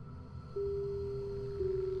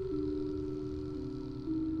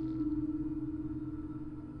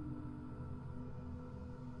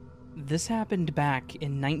 This happened back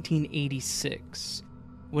in 1986,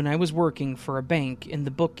 when I was working for a bank in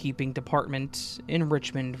the bookkeeping department in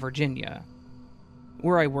Richmond, Virginia.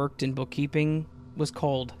 Where I worked in bookkeeping was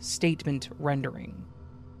called statement rendering.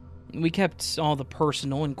 We kept all the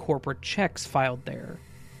personal and corporate checks filed there.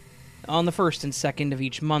 On the 1st and 2nd of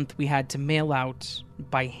each month, we had to mail out,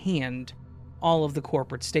 by hand, all of the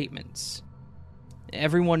corporate statements.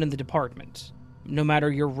 Everyone in the department, no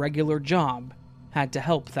matter your regular job, had to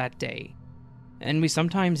help that day, and we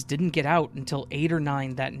sometimes didn't get out until 8 or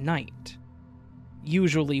 9 that night.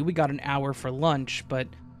 Usually we got an hour for lunch, but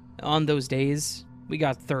on those days, we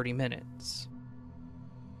got 30 minutes.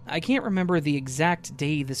 I can't remember the exact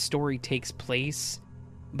day the story takes place,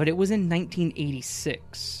 but it was in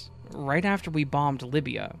 1986, right after we bombed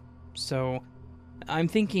Libya, so I'm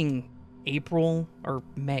thinking April or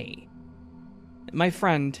May. My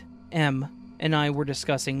friend, M, and I were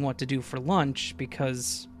discussing what to do for lunch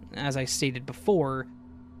because, as I stated before,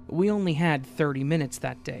 we only had 30 minutes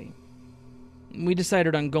that day. We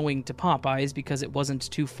decided on going to Popeyes because it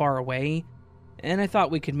wasn't too far away, and I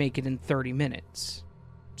thought we could make it in 30 minutes.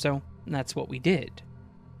 So that's what we did.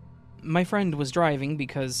 My friend was driving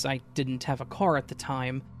because I didn't have a car at the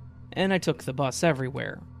time, and I took the bus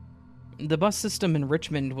everywhere. The bus system in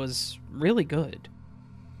Richmond was really good.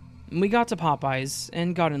 We got to Popeyes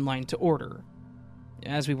and got in line to order.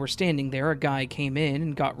 As we were standing there, a guy came in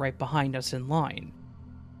and got right behind us in line.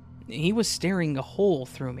 He was staring a hole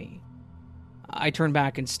through me. I turned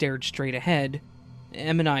back and stared straight ahead.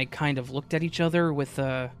 Em and I kind of looked at each other with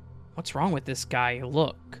a, "What's wrong with this guy?"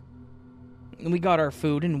 look. We got our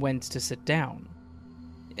food and went to sit down.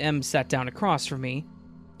 Em sat down across from me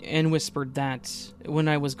and whispered that when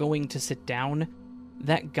I was going to sit down,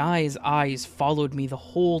 that guy's eyes followed me the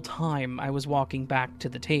whole time I was walking back to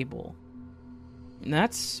the table.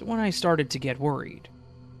 That's when I started to get worried.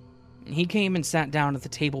 He came and sat down at the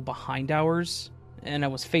table behind ours, and I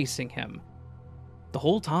was facing him. The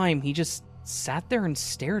whole time, he just sat there and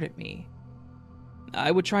stared at me.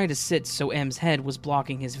 I would try to sit so M's head was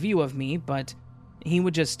blocking his view of me, but he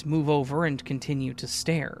would just move over and continue to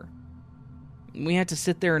stare. We had to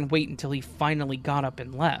sit there and wait until he finally got up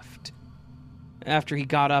and left. After he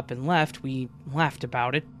got up and left, we laughed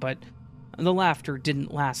about it, but the laughter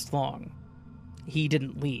didn't last long. He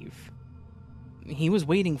didn't leave. He was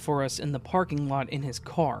waiting for us in the parking lot in his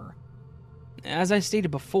car. As I stated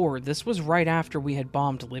before, this was right after we had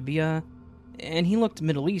bombed Libya, and he looked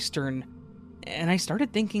Middle Eastern, and I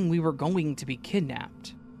started thinking we were going to be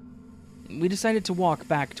kidnapped. We decided to walk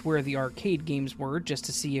back to where the arcade games were just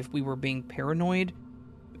to see if we were being paranoid,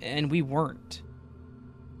 and we weren't.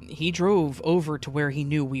 He drove over to where he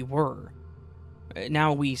knew we were.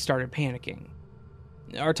 Now we started panicking.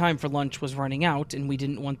 Our time for lunch was running out, and we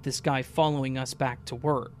didn't want this guy following us back to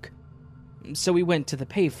work. So we went to the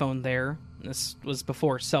payphone there, this was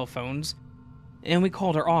before cell phones, and we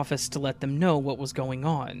called our office to let them know what was going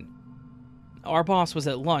on. Our boss was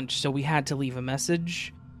at lunch, so we had to leave a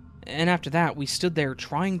message, and after that we stood there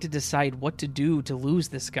trying to decide what to do to lose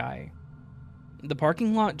this guy. The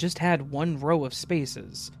parking lot just had one row of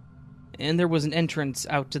spaces, and there was an entrance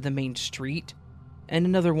out to the main street, and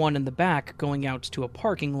another one in the back going out to a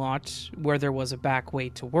parking lot where there was a back way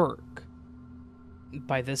to work.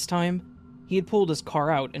 By this time, he had pulled his car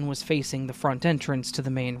out and was facing the front entrance to the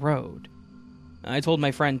main road. I told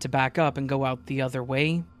my friend to back up and go out the other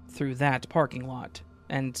way, through that parking lot,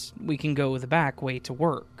 and we can go the back way to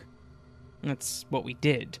work. That's what we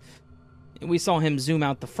did. We saw him zoom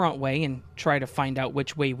out the front way and try to find out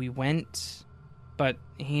which way we went, but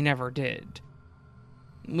he never did.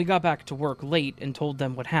 We got back to work late and told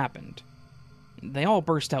them what happened. They all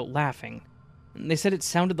burst out laughing. They said it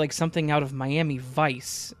sounded like something out of Miami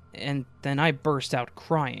Vice, and then I burst out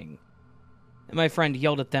crying. My friend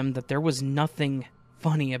yelled at them that there was nothing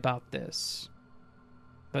funny about this.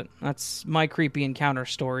 But that's my creepy encounter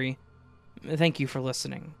story. Thank you for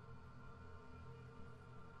listening.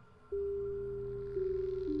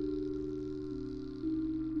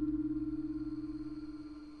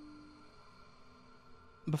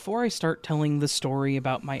 Before I start telling the story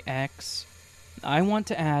about my ex, I want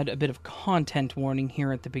to add a bit of content warning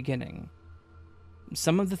here at the beginning.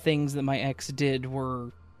 Some of the things that my ex did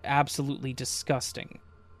were absolutely disgusting.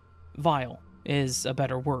 Vile is a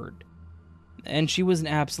better word. And she was an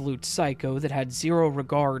absolute psycho that had zero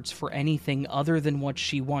regards for anything other than what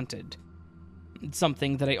she wanted.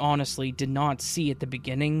 Something that I honestly did not see at the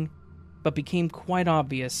beginning, but became quite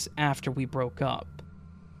obvious after we broke up.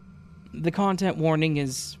 The content warning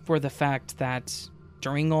is for the fact that,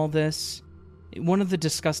 during all this, one of the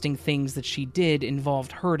disgusting things that she did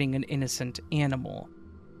involved hurting an innocent animal.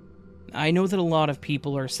 I know that a lot of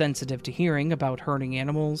people are sensitive to hearing about hurting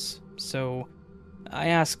animals, so I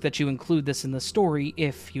ask that you include this in the story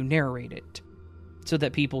if you narrate it, so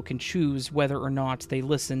that people can choose whether or not they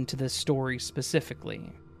listen to this story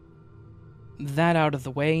specifically. That out of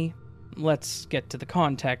the way, let's get to the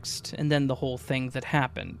context and then the whole thing that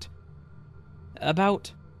happened.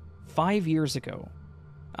 About 5 years ago,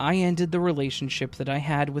 I ended the relationship that I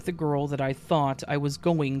had with a girl that I thought I was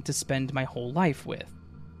going to spend my whole life with,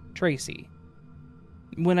 Tracy.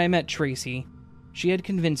 When I met Tracy, she had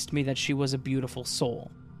convinced me that she was a beautiful soul,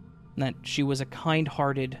 that she was a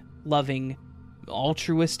kind-hearted, loving,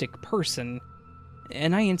 altruistic person,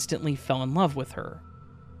 and I instantly fell in love with her.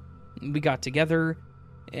 We got together,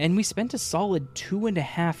 and we spent a solid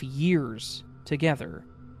 2.5 years together.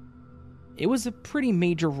 It was a pretty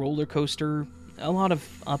major roller coaster, a lot of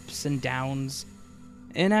ups and downs,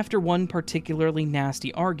 and after one particularly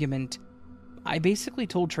nasty argument, I basically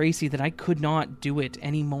told Tracy that I could not do it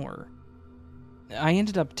anymore. I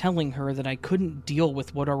ended up telling her that I couldn't deal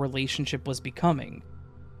with what our relationship was becoming,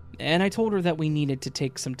 and I told her that we needed to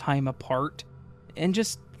take some time apart and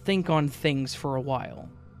just think on things for a while.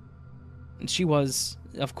 She was,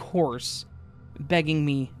 of course, begging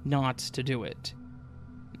me not to do it,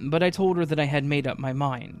 but I told her that I had made up my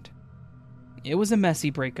mind. It was a messy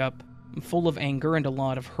breakup, full of anger and a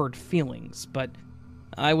lot of hurt feelings, but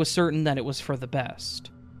I was certain that it was for the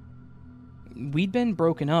best. We'd been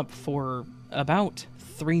broken up for about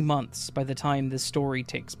 3 months by the time this story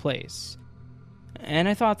takes place, and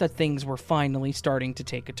I thought that things were finally starting to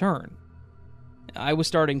take a turn. I was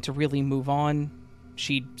starting to really move on.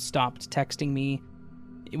 She'd stopped texting me.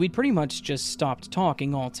 We'd pretty much just stopped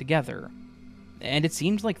talking altogether, and it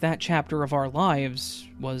seemed like that chapter of our lives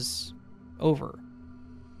was over.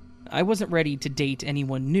 I wasn't ready to date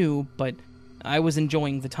anyone new, but I was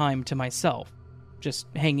enjoying the time to myself, just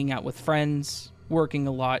hanging out with friends, working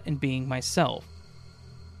a lot, and being myself.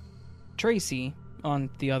 Tracy, on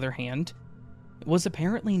the other hand, was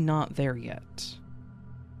apparently not there yet.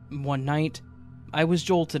 One night, I was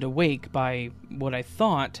jolted awake by what I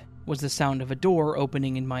thought was the sound of a door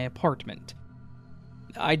opening in my apartment.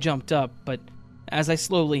 I jumped up, but as I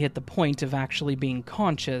slowly hit the point of actually being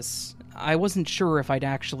conscious, I wasn't sure if I'd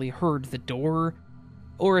actually heard the door,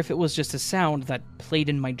 or if it was just a sound that played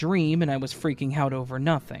in my dream and I was freaking out over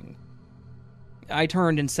nothing. I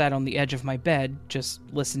turned and sat on the edge of my bed, just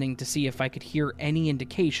listening to see if I could hear any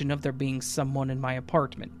indication of there being someone in my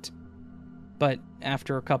apartment. But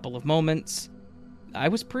after a couple of moments, I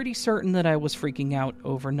was pretty certain that I was freaking out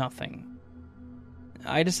over nothing.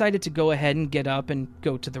 I decided to go ahead and get up and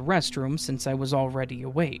go to the restroom since I was already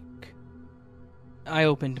awake. I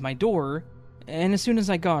opened my door, and as soon as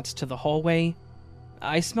I got to the hallway,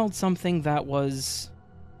 I smelled something that was,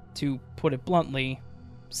 to put it bluntly,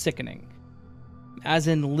 sickening. As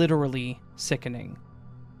in literally sickening.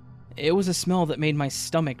 It was a smell that made my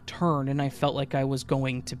stomach turn and I felt like I was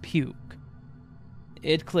going to puke.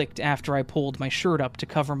 It clicked after I pulled my shirt up to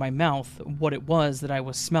cover my mouth what it was that I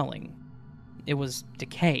was smelling. It was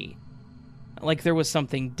decay. Like there was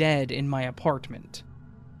something dead in my apartment.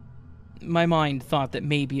 My mind thought that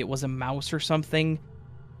maybe it was a mouse or something,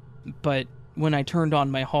 but when I turned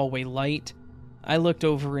on my hallway light, I looked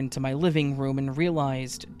over into my living room and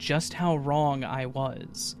realized just how wrong I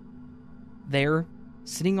was. There,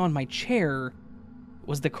 sitting on my chair,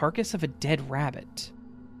 was the carcass of a dead rabbit.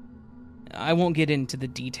 I won't get into the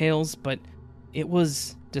details, but it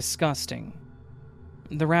was disgusting.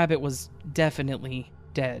 The rabbit was definitely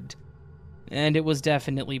dead, and it was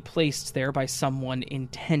definitely placed there by someone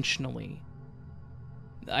intentionally.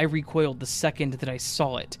 I recoiled the second that I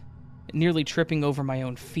saw it, nearly tripping over my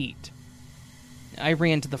own feet. I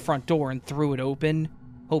ran to the front door and threw it open,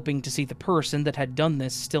 hoping to see the person that had done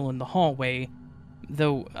this still in the hallway,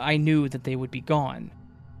 though I knew that they would be gone.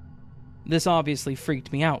 This obviously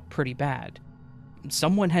freaked me out pretty bad.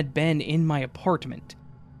 Someone had been in my apartment.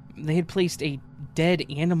 They had placed a dead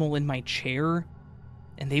animal in my chair,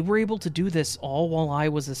 and they were able to do this all while I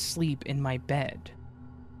was asleep in my bed.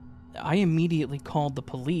 I immediately called the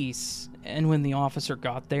police, and when the officer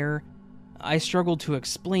got there, I struggled to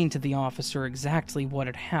explain to the officer exactly what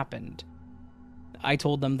had happened. I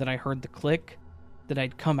told them that I heard the click, that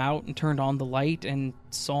I'd come out and turned on the light and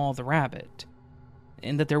saw the rabbit,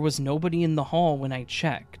 and that there was nobody in the hall when I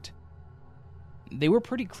checked. They were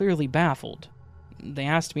pretty clearly baffled. They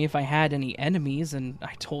asked me if I had any enemies, and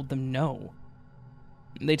I told them no.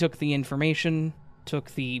 They took the information,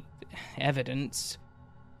 took the evidence,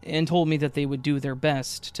 and told me that they would do their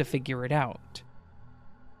best to figure it out.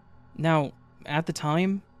 Now, at the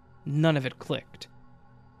time, none of it clicked.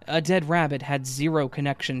 A dead rabbit had zero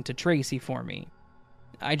connection to Tracy for me.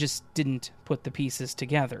 I just didn't put the pieces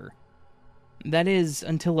together. That is,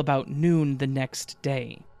 until about noon the next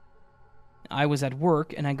day. I was at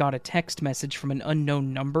work and I got a text message from an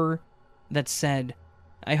unknown number that said,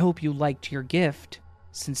 "I hope you liked your gift.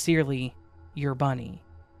 Sincerely, your bunny."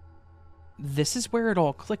 This is where it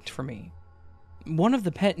all clicked for me. One of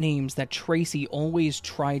the pet names that Tracy always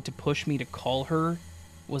tried to push me to call her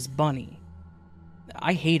was Bunny.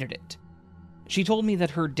 I hated it. She told me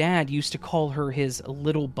that her dad used to call her his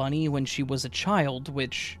little bunny when she was a child,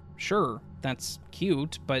 which, sure, that's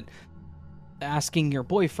cute, but asking your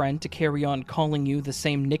boyfriend to carry on calling you the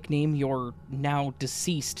same nickname your now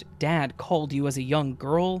deceased dad called you as a young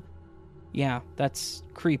girl? Yeah, that's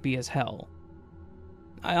creepy as hell.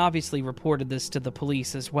 I obviously reported this to the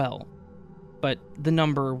police as well, but the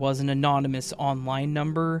number was an anonymous online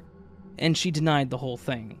number, and she denied the whole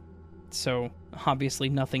thing. So, obviously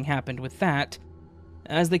nothing happened with that,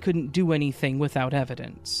 as they couldn't do anything without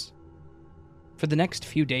evidence. For the next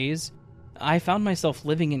few days, I found myself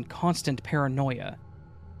living in constant paranoia.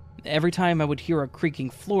 Every time I would hear a creaking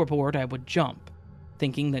floorboard, I would jump,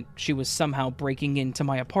 thinking that she was somehow breaking into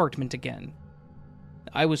my apartment again.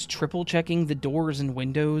 I was triple-checking the doors and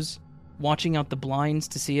windows, watching out the blinds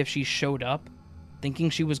to see if she showed up, thinking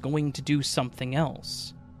she was going to do something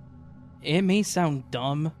else. It may sound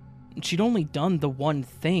dumb. She'd only done the one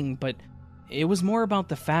thing, but it was more about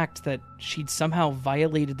the fact that she'd somehow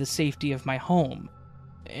violated the safety of my home,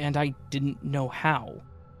 and I didn't know how.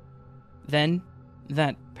 Then,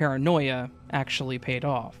 that paranoia actually paid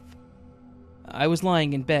off. I was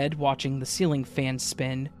lying in bed watching the ceiling fan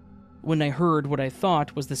spin when I heard what I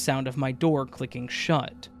thought was the sound of my door clicking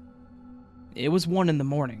shut. It was 1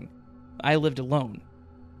 a.m. I lived alone.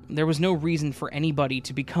 There was no reason for anybody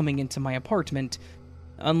to be coming into my apartment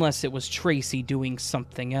unless it was Tracy doing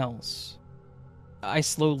something else. I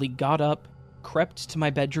slowly got up, crept to my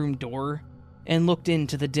bedroom door, and looked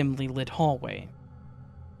into the dimly lit hallway.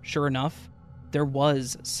 Sure enough, there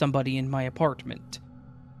was somebody in my apartment,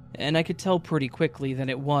 and I could tell pretty quickly that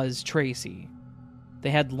it was Tracy.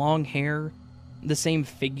 They had long hair, the same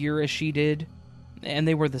figure as she did, and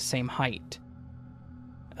they were the same height.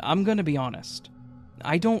 I'm gonna be honest,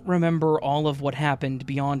 I don't remember all of what happened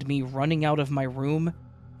beyond me running out of my room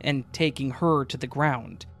and taking her to the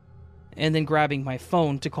ground, and then grabbing my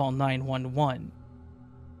phone to call 911.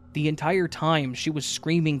 The entire time, she was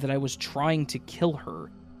screaming that I was trying to kill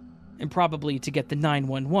her, and probably to get the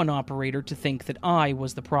 911 operator to think that I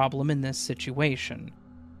was the problem in this situation.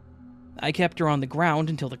 I kept her on the ground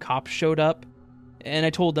until the cops showed up, and I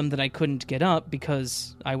told them that I couldn't get up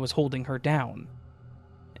because I was holding her down.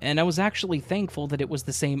 And I was actually thankful that it was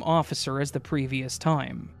the same officer as the previous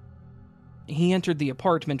time. He entered the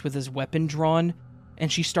apartment with his weapon drawn,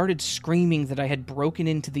 and she started screaming that I had broken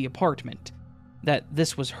into the apartment, that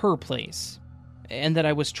this was her place, and that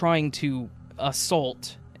I was trying to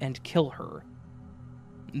assault and kill her.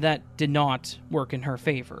 That did not work in her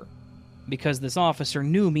favor, because this officer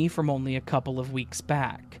knew me from only a couple of weeks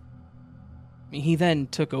back. He then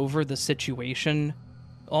took over the situation.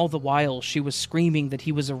 All the while, she was screaming that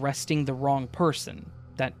he was arresting the wrong person,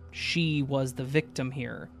 that she was the victim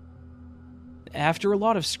here. After a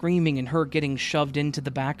lot of screaming and her getting shoved into the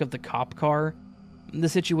back of the cop car, the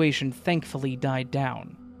situation thankfully died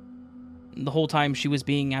down. The whole time she was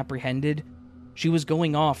being apprehended, she was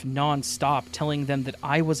going off non-stop telling them that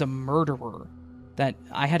I was a murderer, that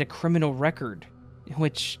I had a criminal record,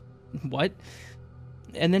 which, what?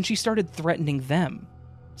 And then she started threatening them,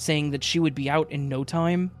 saying that she would be out in no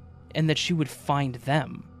time, and that she would find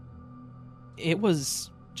them. It was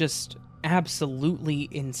Just absolutely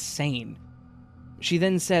insane. She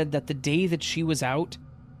then said that the day that she was out,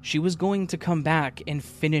 she was going to come back and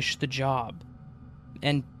finish the job.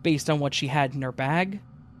 And based on what she had in her bag,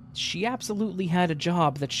 she absolutely had a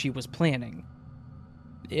job that she was planning.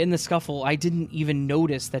 In the scuffle, I didn't even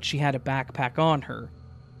notice that she had a backpack on her,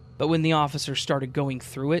 but when the officer started going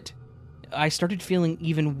through it, I started feeling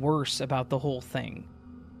even worse about the whole thing.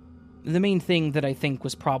 The main thing that I think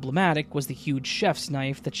was problematic was the huge chef's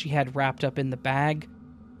knife that she had wrapped up in the bag,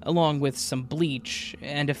 along with some bleach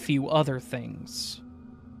and a few other things.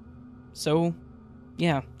 So,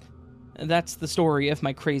 yeah, that's the story of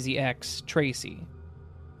my crazy ex, Tracy.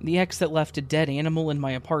 The ex that left a dead animal in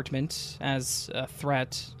my apartment as a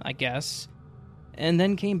threat, I guess, and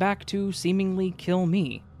then came back to seemingly kill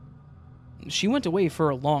me. She went away for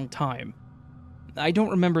a long time. I don't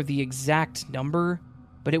remember the exact number,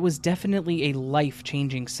 but it was definitely a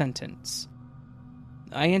life-changing sentence.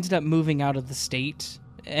 I ended up moving out of the state,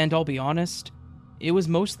 and I'll be honest, it was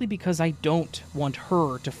mostly because I don't want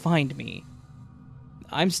her to find me.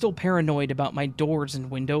 I'm still paranoid about my doors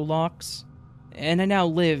and window locks, and I now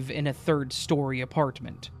live in a third-story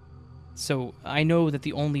apartment, so I know that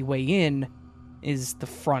the only way in is the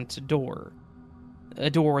front door. A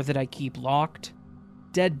door that I keep locked,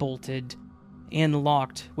 deadbolted, and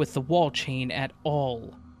locked with the wall chain at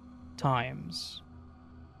all times.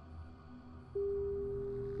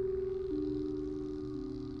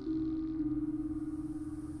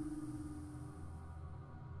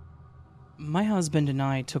 My husband and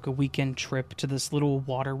I took a weekend trip to this little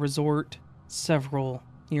water resort several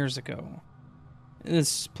years ago.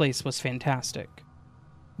 This place was fantastic.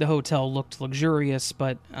 The hotel looked luxurious,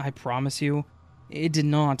 but I promise you, it did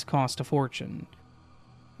not cost a fortune.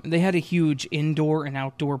 They had a huge indoor and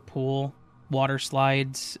outdoor pool, water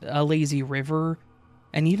slides, a lazy river,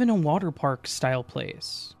 and even a water park style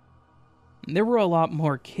place. There were a lot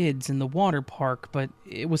more kids in the water park, but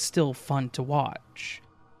it was still fun to watch.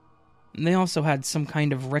 They also had some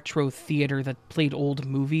kind of retro theater that played old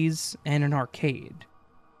movies and an arcade.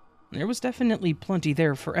 There was definitely plenty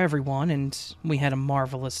there for everyone, and we had a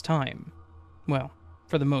marvelous time. Well,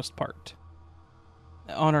 for the most part.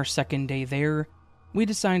 On our second day there, we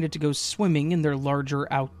decided to go swimming in their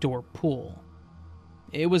larger outdoor pool.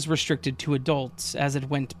 It was restricted to adults as it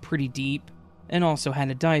went pretty deep and also had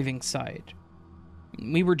a diving side.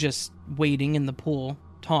 We were just waiting in the pool,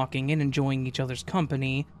 talking and enjoying each other's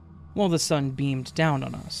company while the sun beamed down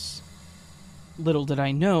on us. Little did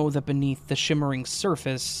I know that beneath the shimmering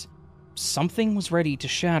surface, something was ready to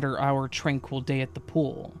shatter our tranquil day at the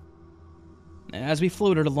pool. As we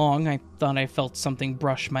floated along, I thought I felt something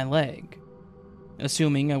brush my leg.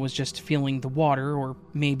 Assuming I was just feeling the water, or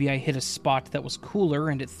maybe I hit a spot that was cooler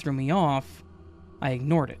and it threw me off, I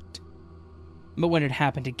ignored it. But when it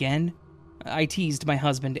happened again, I teased my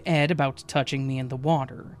husband Ed about touching me in the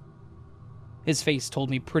water. His face told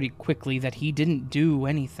me pretty quickly that he didn't do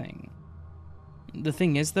anything. The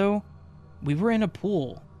thing is, though, we were in a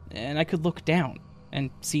pool, and I could look down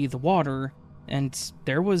and see the water, and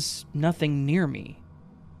there was nothing near me.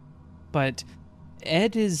 But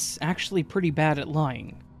Ed is actually pretty bad at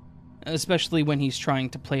lying, especially when he's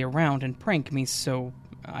trying to play around and prank me, so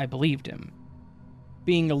I believed him.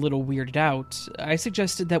 Being a little weirded out, I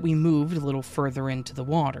suggested that we moved a little further into the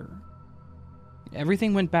water.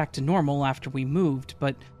 Everything went back to normal after we moved,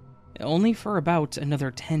 but only for about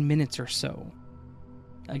another 10 minutes or so.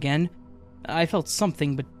 Again, I felt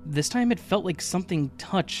something, but this time it felt like something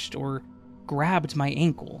touched or grabbed my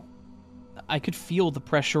ankle. I could feel the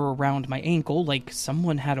pressure around my ankle like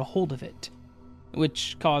someone had a hold of it,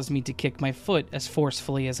 which caused me to kick my foot as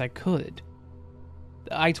forcefully as I could.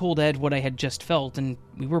 I told Ed what I had just felt, and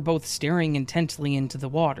we were both staring intently into the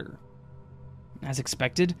water. As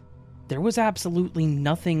expected, there was absolutely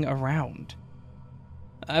nothing around.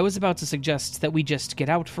 I was about to suggest that we just get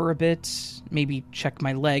out for a bit, maybe check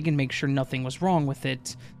my leg and make sure nothing was wrong with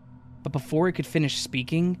it, but before I could finish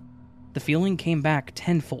speaking, the feeling came back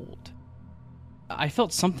tenfold. I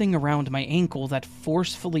felt something around my ankle that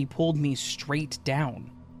forcefully pulled me straight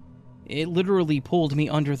down. It literally pulled me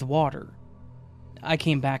under the water. I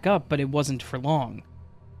came back up, but it wasn't for long.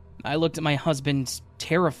 I looked at my husband,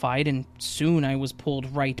 terrified, and soon I was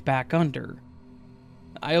pulled right back under.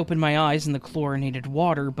 I opened my eyes in the chlorinated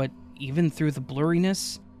water, but even through the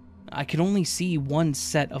blurriness, I could only see one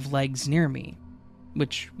set of legs near me,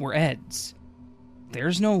 which were Ed's.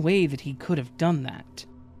 There's no way that he could have done that.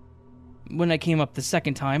 When I came up the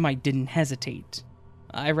second time, I didn't hesitate.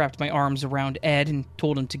 I wrapped my arms around Ed and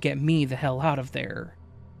told him to get me the hell out of there.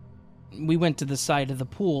 We went to the side of the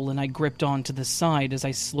pool, and I gripped onto the side as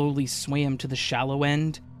I slowly swam to the shallow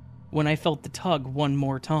end when I felt the tug one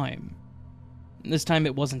more time. This time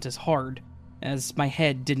it wasn't as hard, as my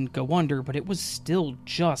head didn't go under, but it was still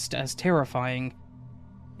just as terrifying.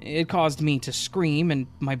 It caused me to scream, and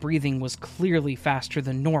my breathing was clearly faster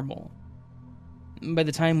than normal. By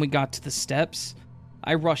the time we got to the steps,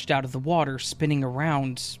 I rushed out of the water, spinning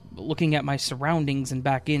around, looking at my surroundings and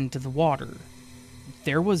back into the water.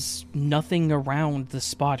 There was nothing around the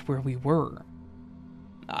spot where we were.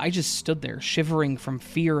 I just stood there, shivering from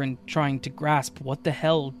fear and trying to grasp what the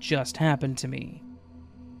hell just happened to me.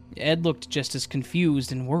 Ed looked just as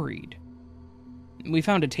confused and worried. We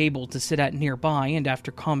found a table to sit at nearby, and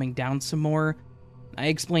after calming down some more, I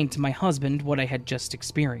explained to my husband what I had just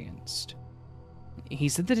experienced. He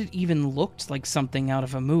said that it even looked like something out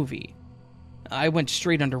of a movie. I went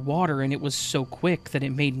straight underwater, and it was so quick that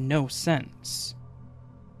it made no sense.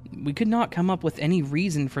 We could not come up with any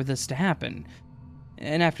reason for this to happen,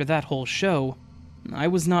 and after that whole show, I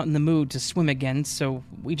was not in the mood to swim again, so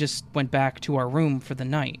we just went back to our room for the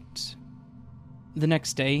night. The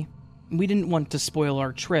next day, we didn't want to spoil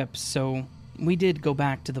our trip, so we did go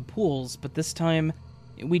back to the pools, but this time,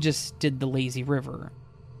 we just did the lazy river.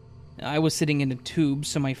 I was sitting in a tube,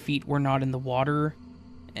 so my feet were not in the water,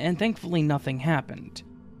 and thankfully nothing happened.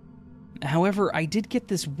 However, I did get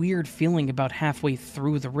this weird feeling about halfway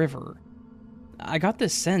through the river. I got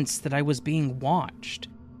this sense that I was being watched,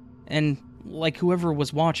 and like whoever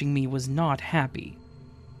was watching me was not happy.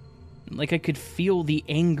 Like I could feel the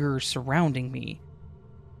anger surrounding me.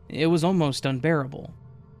 It was almost unbearable.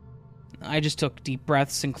 I just took deep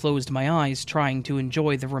breaths and closed my eyes, trying to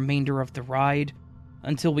enjoy the remainder of the ride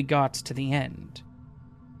until we got to the end.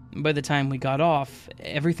 By the time we got off,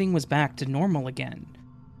 everything was back to normal again.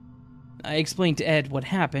 I explained to Ed what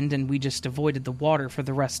happened, and we just avoided the water for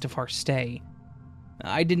the rest of our stay.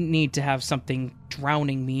 I didn't need to have something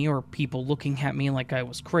drowning me or people looking at me like I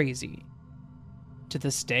was crazy. To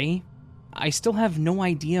this day, I still have no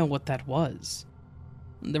idea what that was.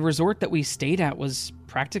 The resort that we stayed at was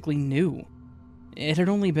practically new. It had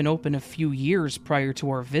only been open a few years prior to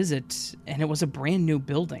our visit, and it was a brand new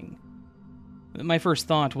building. My first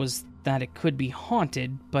thought was that it could be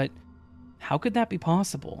haunted, but how could that be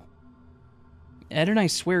possible? Ed and I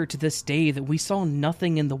swear to this day that we saw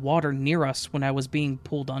nothing in the water near us when I was being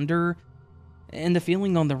pulled under, and the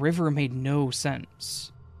feeling on the river made no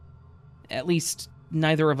sense. At least,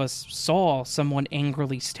 neither of us saw someone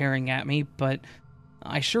angrily staring at me, but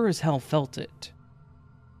I sure as hell felt it.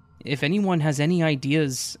 If anyone has any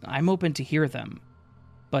ideas, I'm open to hear them.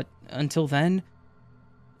 But until then,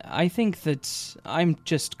 I think that I'm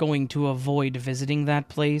just going to avoid visiting that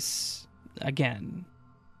place again.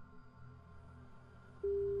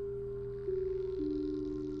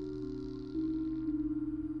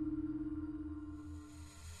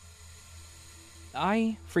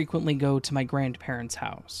 I frequently go to my grandparents'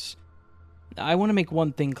 house. I want to make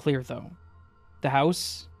one thing clear, though. The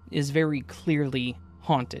house is very clearly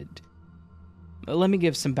haunted. Let me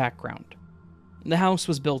give some background. The house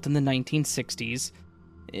was built in the 1960s.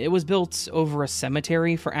 It was built over a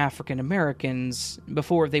cemetery for African Americans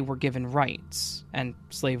before they were given rights, and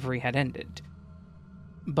slavery had ended.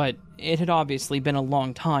 But it had obviously been a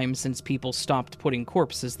long time since people stopped putting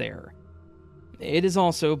corpses there. It is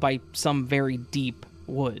also by some very deep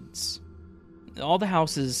woods. All the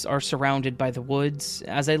houses are surrounded by the woods,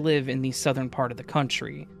 as I live in the southern part of the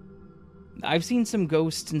country. I've seen some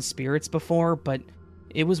ghosts and spirits before, but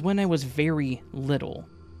it was when I was very little.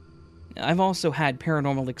 I've also had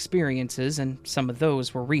paranormal experiences, and some of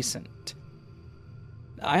those were recent.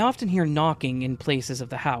 I often hear knocking in places of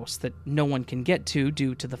the house that no one can get to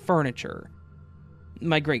due to the furniture.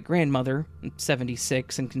 My great-grandmother,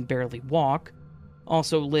 76 and can barely walk,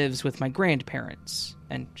 also lives with my grandparents,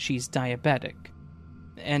 and she's diabetic.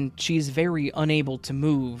 And she's very unable to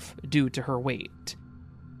move due to her weight.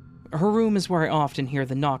 Her room is where I often hear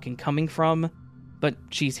the knocking coming from, but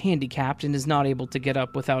she's handicapped and is not able to get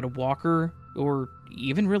up without a walker, or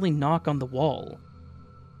even really knock on the wall.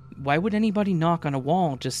 Why would anybody knock on a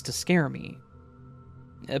wall just to scare me?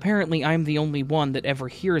 Apparently, I'm the only one that ever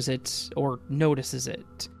hears it or notices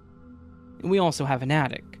it. We also have an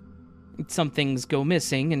attic. Some things go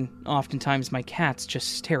missing, and oftentimes my cats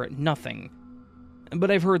just stare at nothing.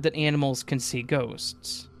 But I've heard that animals can see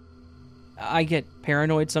ghosts. I get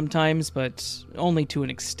paranoid sometimes, but only to an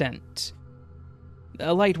extent.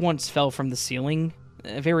 A light once fell from the ceiling,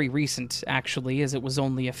 very recent actually, as it was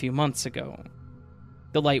only a few months ago.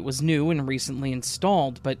 The light was new and recently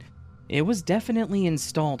installed, but it was definitely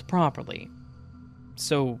installed properly.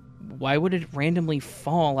 So why would it randomly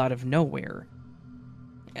fall out of nowhere?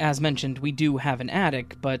 As mentioned, we do have an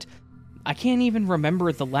attic, but I can't even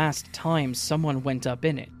remember the last time someone went up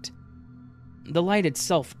in it. The light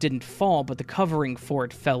itself didn't fall, but the covering for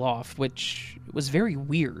it fell off, which was very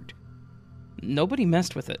weird. Nobody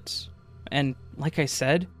messed with it, and like I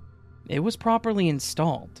said, it was properly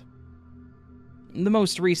installed. The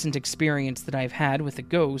most recent experience that I've had with a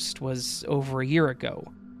ghost was over a year ago,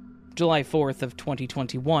 July 4th of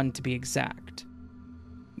 2021 to be exact.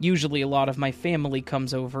 Usually a lot of my family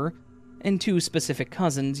comes over, and 2 specific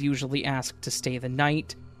cousins usually ask to stay the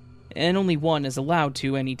night, and only one is allowed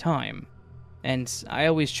to any time. And I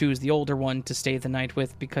always choose the older one to stay the night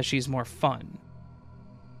with because she's more fun.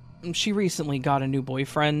 She recently got a new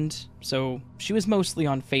boyfriend, so she was mostly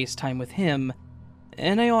on FaceTime with him,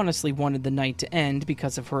 and I honestly wanted the night to end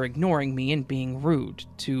because of her ignoring me and being rude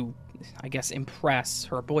to, I guess, impress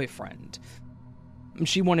her boyfriend.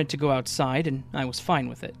 She wanted to go outside, and I was fine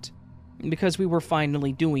with it, because we were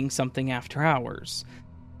finally doing something after hours.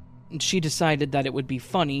 She decided that it would be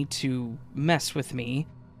funny to mess with me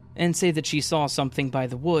and say that she saw something by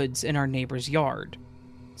the woods in our neighbor's yard.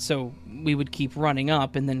 So we would keep running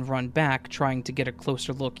up and then run back, trying to get a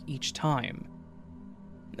closer look each time.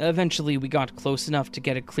 Eventually, we got close enough to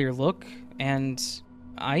get a clear look, and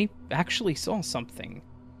I actually saw something.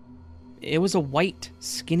 It was a white,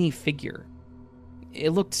 skinny figure. It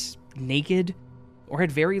looked naked, or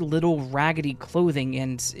had very little raggedy clothing,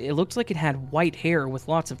 and it looked like it had white hair with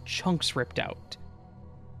lots of chunks ripped out.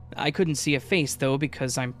 I couldn't see a face, though,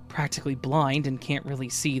 because I'm practically blind and can't really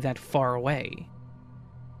see that far away.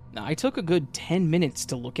 I took a good 10 minutes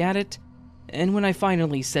to look at it, and when I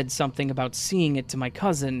finally said something about seeing it to my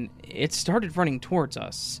cousin, it started running towards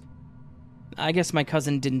us. I guess my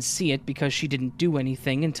cousin didn't see it because she didn't do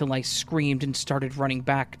anything until I screamed and started running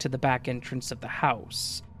back to the back entrance of the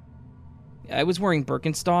house. I was wearing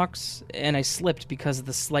Birkenstocks, and I slipped because of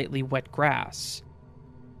the slightly wet grass.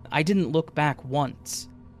 I didn't look back once,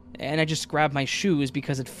 and I just grabbed my shoes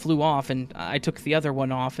because it flew off, and I took the other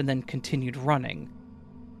one off and then continued running.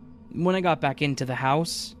 When I got back into the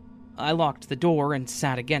house, I locked the door and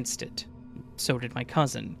sat against it. So did my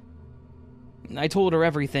cousin. I told her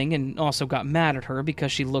everything and also got mad at her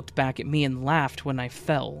because she looked back at me and laughed when I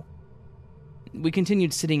fell. We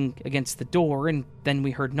continued sitting against the door, and then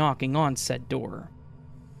we heard knocking on said door.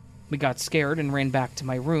 We got scared and ran back to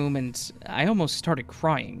my room, and I almost started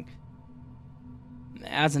crying.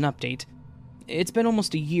 As an update, it's been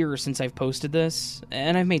almost a year since I've posted this,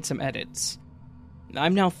 and I've made some edits.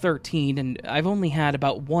 I'm now 13, and I've only had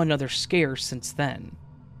about one other scare since then.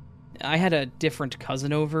 I had a different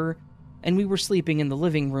cousin over, and we were sleeping in the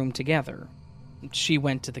living room together. She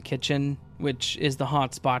went to the kitchen, which is the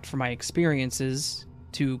hot spot for my experiences,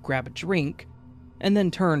 to grab a drink, and then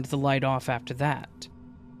turned the light off after that.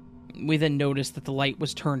 We then noticed that the light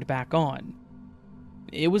was turned back on.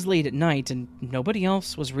 It was late at night, and nobody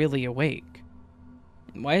else was really awake.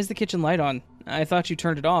 "Why is the kitchen light on? I thought you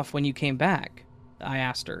turned it off when you came back," I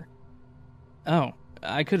asked her. "Oh,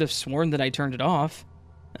 I could have sworn that I turned it off.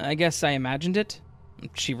 I guess I imagined it,"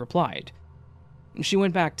 she replied. She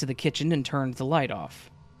went back to the kitchen and turned the light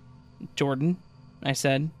off. "Jordan," I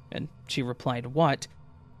said, and she replied, "What?"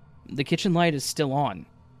 "The kitchen light is still on.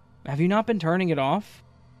 Have you not been turning it off?"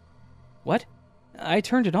 "What? I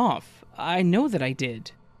turned it off. I know that I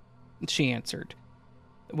did," she answered.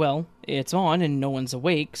 "Well, it's on and no one's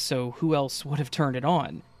awake, so who else would have turned it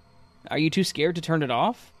on? Are you too scared to turn it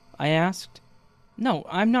off?" I asked. "No,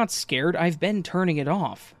 I'm not scared. I've been turning it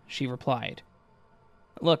off," she replied.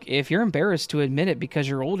 "Look, if you're embarrassed to admit it because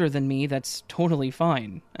you're older than me, that's totally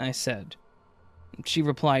fine," I said. She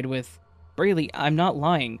replied with, "Braylee, I'm not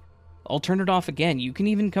lying. I'll turn it off again. You can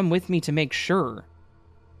even come with me to make sure."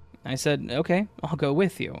 I said, "Okay, I'll go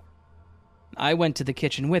with you." I went to the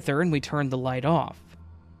kitchen with her and we turned the light off.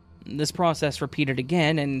 This process repeated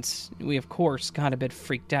again, and we of course got a bit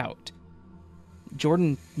freaked out.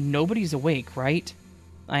 "Jordan, nobody's awake, right?"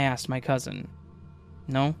 I asked my cousin.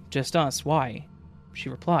 "No, just us. Why?" she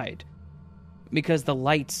replied. "Because the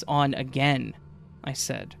light's on again," I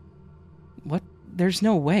said. "What? There's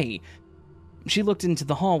no way." She looked into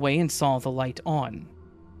the hallway and saw the light on.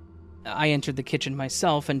 I entered the kitchen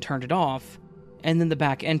myself and turned it off, and then the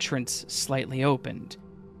back entrance slightly opened.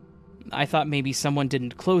 I thought maybe someone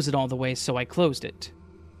didn't close it all the way, so I closed it.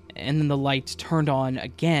 And then the light turned on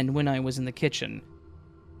again when I was in the kitchen.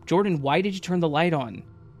 "Jordan, why did you turn the light on?"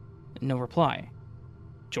 No reply.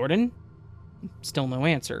 "Jordan?" Still no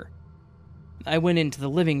answer. I went into the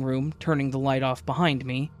living room, turning the light off behind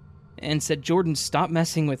me, and said, "Jordan, stop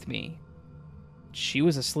messing with me." She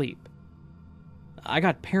was asleep. I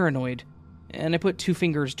got paranoid, and I put 2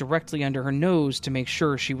 fingers directly under her nose to make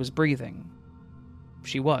sure she was breathing.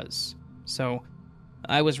 She was. so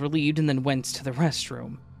I was relieved and then went to the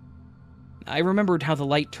restroom. I remembered how the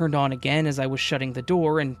light turned on again as I was shutting the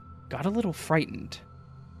door and got a little frightened.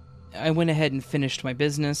 I went ahead and finished my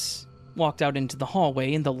business, walked out into the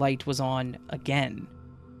hallway, and the light was on again.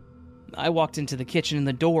 I walked into the kitchen and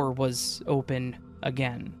the door was open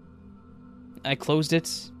again. I closed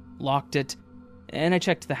it, locked it, and I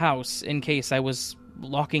checked the house in case I was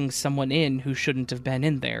locking someone in who shouldn't have been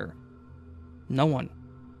in there. No one.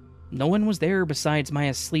 No one was there besides my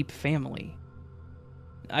asleep family.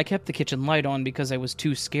 I kept the kitchen light on because I was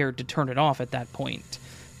too scared to turn it off at that point.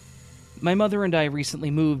 My mother and I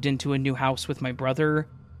recently moved into a new house with my brother.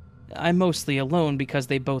 I'm mostly alone because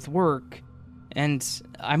they both work, and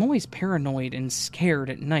I'm always paranoid and scared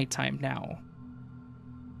at nighttime now.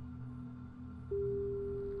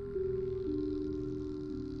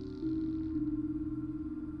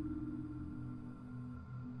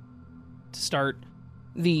 To start,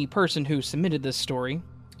 the person who submitted this story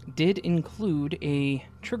did include a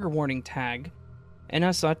trigger warning tag, and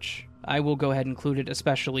as such, I will go ahead and include it,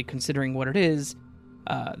 especially considering what it is.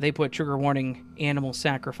 They put trigger warning animal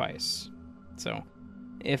sacrifice. So,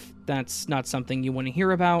 if that's not something you want to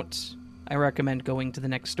hear about, I recommend going to the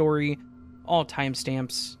next story. All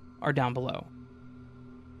timestamps are down below.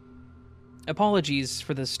 Apologies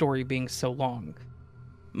for this story being so long.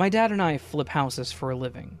 My dad and I flip houses for a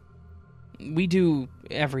living. We do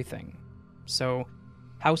everything. So,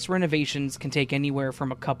 house renovations can take anywhere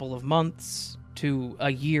from a couple of months to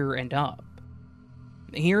a year and up.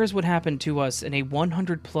 Here is what happened to us in a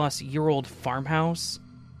 100-plus-year-old farmhouse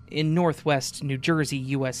in northwest New Jersey,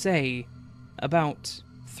 USA, about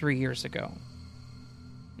 3 years ago.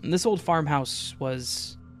 This old farmhouse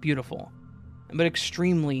was beautiful, but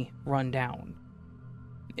extremely run down.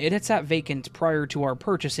 It had sat vacant prior to our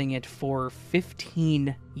purchasing it for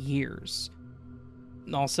 15 years.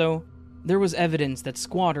 Also, there was evidence that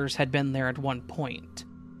squatters had been there at one point.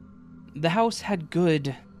 The house had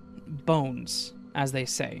good bones, as they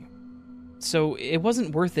say, so it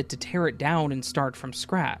wasn't worth it to tear it down and start from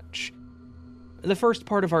scratch. The first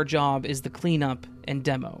part of our job is the cleanup and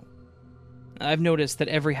demo. I've noticed that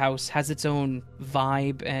every house has its own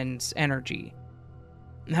vibe and energy.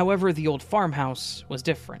 However, the old farmhouse was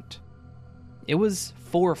different. It was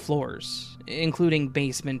 4 floors, including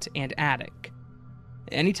basement and attic.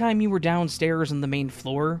 Anytime you were downstairs on the main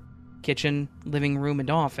floor, kitchen, living room, and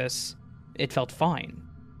office, it felt fine.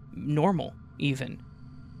 Normal, even.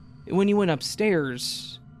 When you went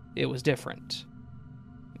upstairs, it was different.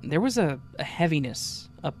 There was a heaviness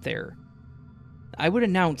up there. I would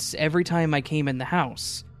announce every time I came in the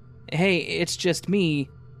house, "Hey, it's just me.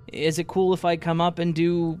 Is it cool if I come up and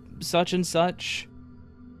do such and such?"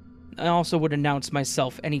 I also would announce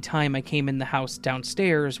myself anytime I came in the house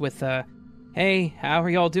downstairs with a, "Hey, how are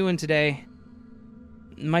y'all doing today?"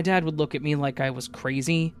 My dad would look at me like I was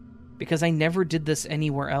crazy, because I never did this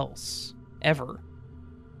anywhere else, ever.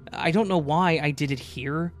 I don't know why I did it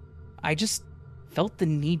here, I just felt the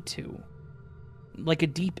need to. Like a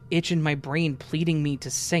deep itch in my brain pleading me to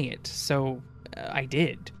say it, so I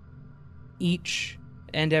did. Each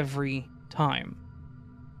and every time.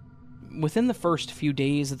 Within the first few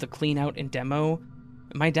days of the clean-out and demo,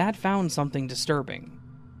 my dad found something disturbing.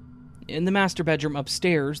 In the master bedroom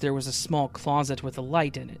upstairs, there was a small closet with a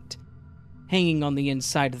light in it. Hanging on the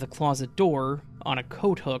inside of the closet door, on a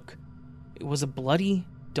coat hook, it was a bloody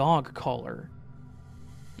dog collar.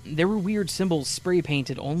 There were weird symbols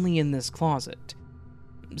spray-painted only in this closet.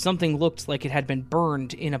 Something looked like it had been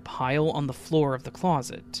burned in a pile on the floor of the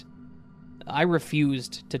closet. I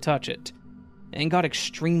refused to touch it, and got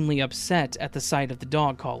extremely upset at the sight of the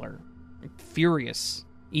dog collar. Furious,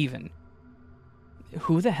 even.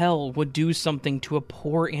 Who the hell would do something to a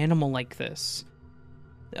poor animal like this?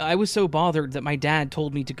 I was so bothered that my dad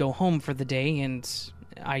told me to go home for the day, and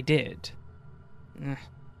I did.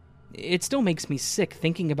 It still makes me sick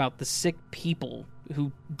thinking about the sick people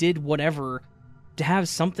who did whatever to have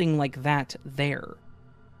something like that there.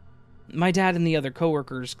 My dad and the other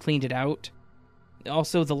coworkers cleaned it out.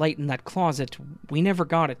 Also, the light in that closet, we never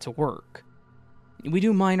got it to work. We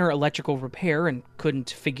do minor electrical repair and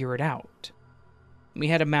couldn't figure it out. We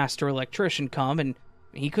had a master electrician come, and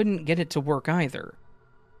he couldn't get it to work either.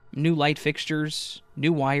 New light fixtures,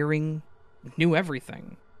 new wiring, new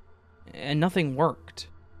everything. And nothing worked.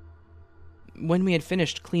 When we had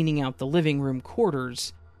finished cleaning out the living room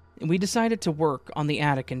quarters, we decided to work on the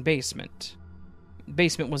attic and basement.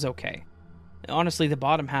 Basement was okay. Honestly, the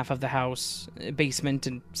bottom half of the house, basement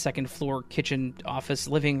and second floor kitchen, office,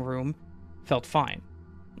 living room, felt fine.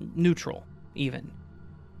 Neutral, even.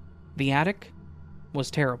 The attic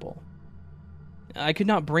was terrible. I could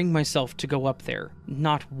not bring myself to go up there,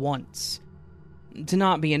 not once. To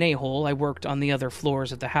not be an a-hole, I worked on the other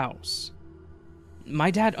floors of the house.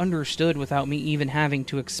 My dad understood without me even having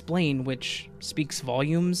to explain, which speaks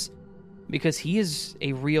volumes, because he is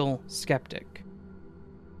a real skeptic.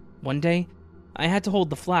 One day, I had to hold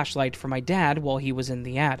the flashlight for my dad while he was in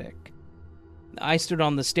the attic. I stood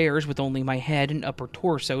on the stairs with only my head and upper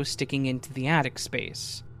torso sticking into the attic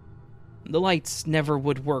space. The lights never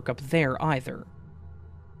would work up there either.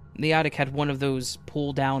 The attic had one of those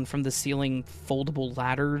pull-down-from-the-ceiling foldable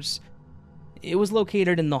ladders. It was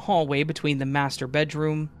located in the hallway between the master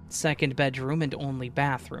bedroom, second bedroom, and only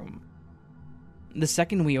bathroom. The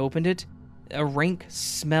second we opened it, a rank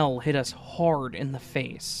smell hit us hard in the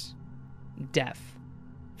face. Death,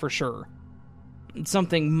 for sure.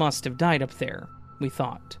 Something must have died up there, we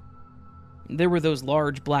thought. There were those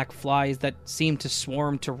large black flies that seemed to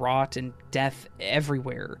swarm to rot and death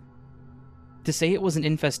everywhere. To say it was an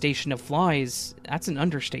infestation of flies, that's an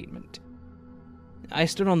understatement. I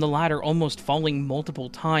stood on the ladder almost falling multiple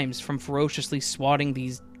times from ferociously swatting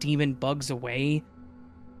these demon bugs away.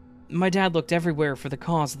 My dad looked everywhere for the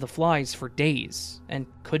cause of the flies for days, and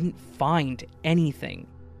couldn't find anything.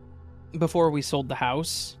 Before we sold the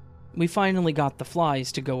house, we finally got the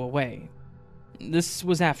flies to go away. This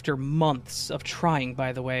was after months of trying,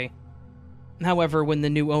 by the way. However, when the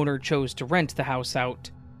new owner chose to rent the house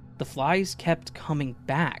out, the flies kept coming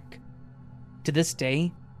back. To this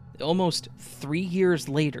day, almost 3 years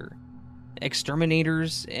later,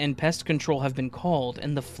 exterminators and pest control have been called,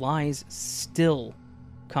 and the flies still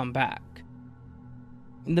come back.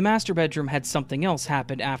 The master bedroom had something else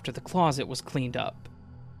happen after the closet was cleaned up.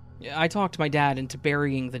 I talked my dad into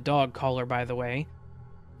burying the dog collar, by the way.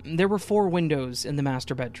 There were 4 windows in the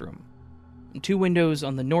master bedroom. 2 windows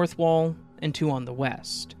on the north wall and 2 on the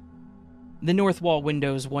west. The north wall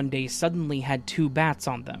windows one day suddenly had 2 bats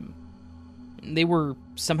on them. They were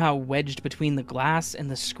somehow wedged between the glass and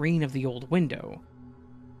the screen of the old window.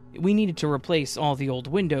 We needed to replace all the old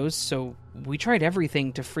windows, so we tried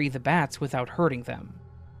everything to free the bats without hurting them.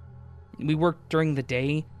 We worked during the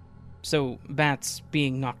day, so bats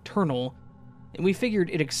being nocturnal, we figured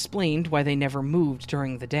it explained why they never moved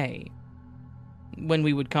during the day. When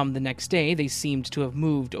we would come the next day, they seemed to have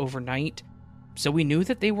moved overnight, so we knew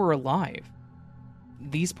that they were alive.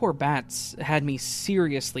 These poor bats had me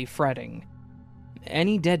seriously fretting.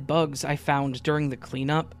 Any dead bugs I found during the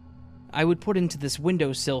cleanup, I would put into this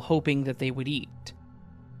windowsill hoping that they would eat.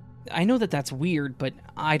 I know that that's weird, but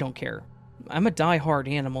I don't care. I'm a die-hard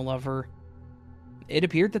animal lover. It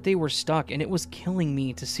appeared that they were stuck, and it was killing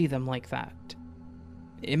me to see them like that.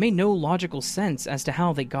 It made no logical sense as to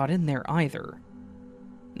how they got in there either.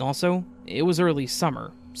 Also, it was early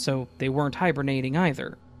summer, so they weren't hibernating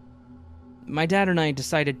either. My dad and I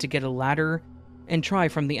decided to get a ladder and try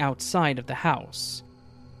from the outside of the house.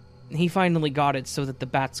 He finally got it so that the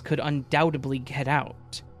bats could undoubtedly get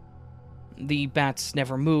out. The bats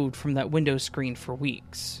never moved from that window screen for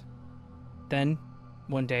weeks. Then,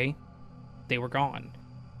 one day, they were gone.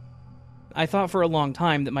 I thought for a long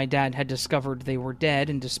time that my dad had discovered they were dead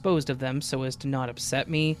and disposed of them so as to not upset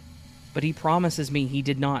me, but he promises me he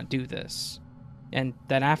did not do this, and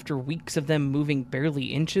that after weeks of them moving barely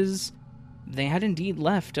inches, they had indeed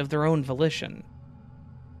left of their own volition.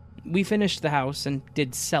 We finished the house and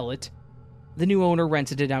did sell it. The new owner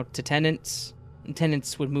rented it out to tenants.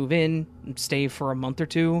 Tenants would move in, stay for a month or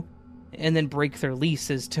 2, and then break their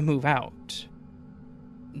leases to move out.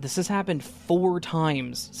 This has happened 4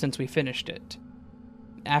 times since we finished it.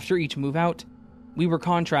 After each move out, we were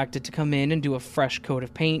contracted to come in and do a fresh coat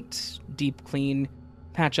of paint, deep clean,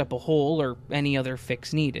 patch up a hole, or any other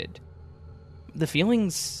fix needed. The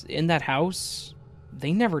feelings in that house,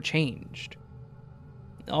 they never changed.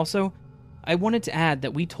 Also, I wanted to add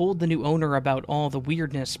that we told the new owner about all the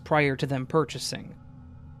weirdness prior to them purchasing.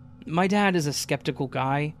 My dad is a skeptical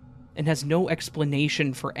guy and has no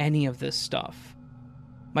explanation for any of this stuff.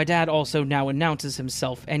 My dad also now announces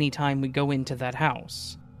himself anytime we go into that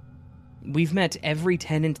house. We've met every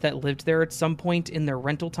tenant that lived there at some point in their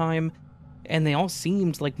rental time, and they all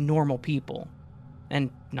seemed like normal people,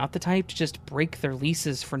 and not the type to just break their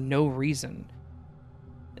leases for no reason.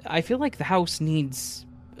 I feel like the house needs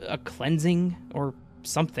a cleansing or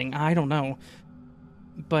something, I don't know.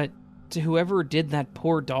 But to whoever did that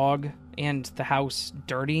poor dog and the house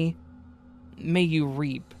dirty, may you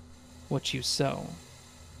reap what you sow.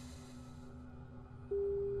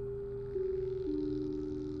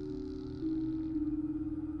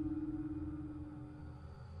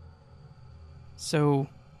 So,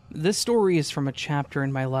 this story is from a chapter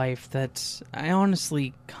in my life that I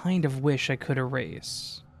honestly kind of wish I could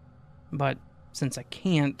erase. But since I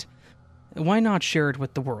can't, why not share it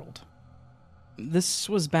with the world? This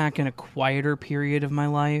was back in a quieter period of my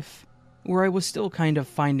life, where I was still kind of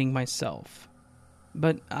finding myself.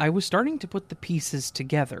 But I was starting to put the pieces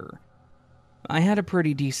together. I had a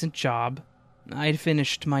pretty decent job, I'd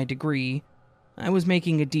finished my degree, I was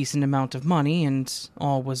making a decent amount of money, and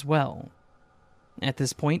all was well. At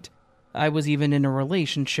this point, I was even in a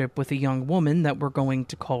relationship with a young woman that we're going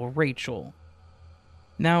to call Rachel.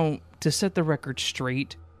 Now, to set the record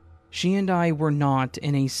straight, she and I were not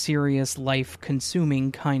in a serious,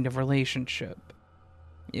 life-consuming kind of relationship.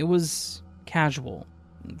 It was casual,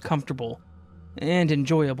 comfortable, and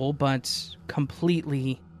enjoyable, but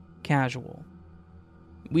completely casual.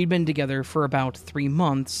 We'd been together for about 3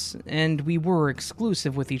 months, and we were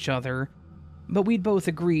exclusive with each other, but we'd both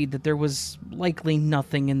agreed that there was likely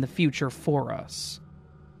nothing in the future for us.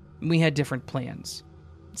 We had different plans,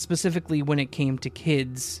 specifically when it came to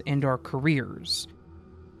kids and our careers,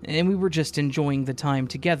 and we were just enjoying the time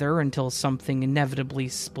together until something inevitably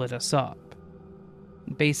split us up.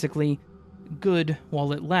 Basically, good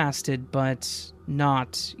while it lasted, but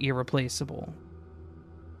not irreplaceable.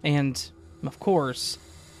 And, of course,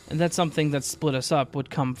 that something that split us up would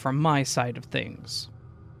come from my side of things.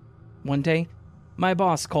 One day, my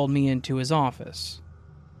boss called me into his office.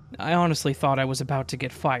 I honestly thought I was about to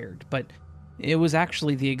get fired, but it was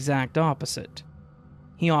actually the exact opposite.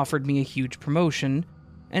 He offered me a huge promotion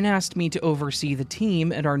and asked me to oversee the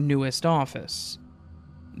team at our newest office.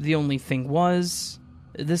 The only thing was,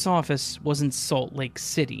 this office was in Salt Lake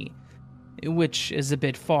City, which is a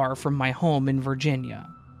bit far from my home in Virginia.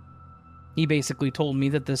 He basically told me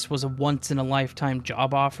that this was a once-in-a-lifetime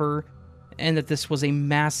job offer, and that this was a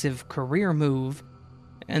massive career move,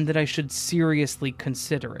 and that I should seriously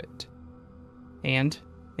consider it. And,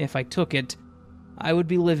 if I took it, I would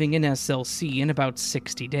be living in SLC in about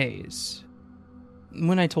 60 days.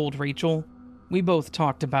 When I told Rachel, we both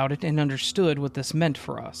talked about it and understood what this meant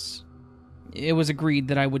for us. It was agreed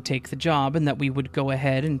that I would take the job and that we would go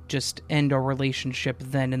ahead and just end our relationship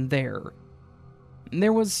then and there.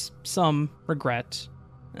 There was some regret,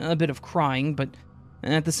 a bit of crying, but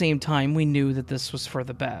at the same time we knew that this was for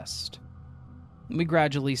the best. We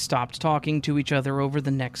gradually stopped talking to each other over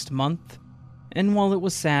the next month, and while it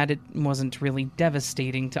was sad, it wasn't really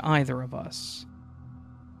devastating to either of us.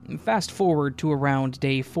 Fast forward to around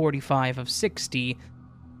day 45 of 60,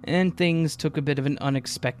 and things took a bit of an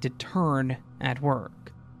unexpected turn at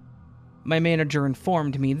work. My manager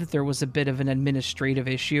informed me that there was a bit of an administrative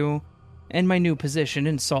issue, and my new position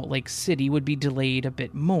in Salt Lake City would be delayed a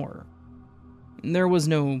bit more. There was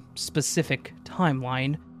no specific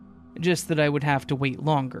timeline, just that I would have to wait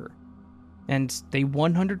longer, and they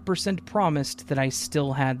 100% promised that I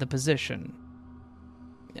still had the position.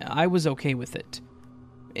 I was okay with it.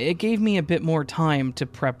 It gave me a bit more time to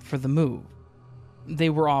prep for the move. They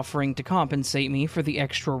were offering to compensate me for the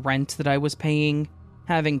extra rent that I was paying,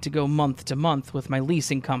 having to go month to month with my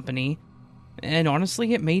leasing company, and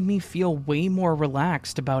honestly, it made me feel way more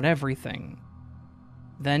relaxed about everything.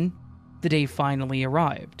 Then, the day finally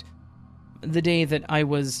arrived. The day that I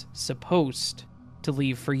was supposed to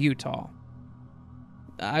leave for Utah.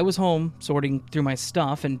 I was home, sorting through my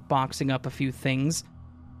stuff and boxing up a few things,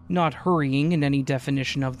 not hurrying in any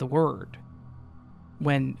definition of the word,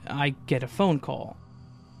 when I get a phone call.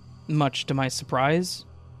 Much to my surprise,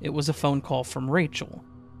 it was a phone call from Rachel.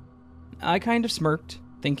 I kind of smirked,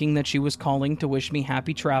 thinking that she was calling to wish me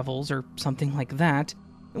happy travels or something like that,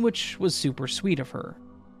 which was super sweet of her.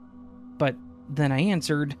 But then I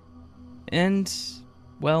answered, and,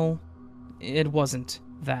 well, it wasn't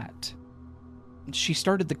that. She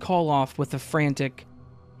started the call off with a frantic,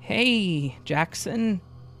 "Hey, Jackson."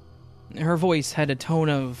 Her voice had a tone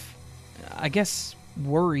of, I guess,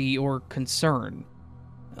 worry or concern,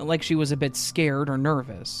 like she was a bit scared or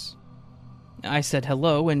nervous. I said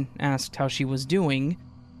hello and asked how she was doing,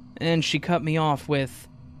 and she cut me off with,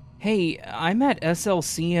 "Hey, I'm at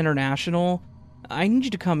SLC International. I need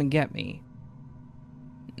you to come and get me."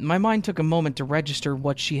 My mind took a moment to register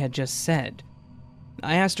what she had just said.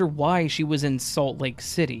 I asked her why she was in Salt Lake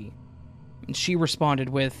City. She responded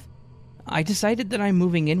with, "I decided that I'm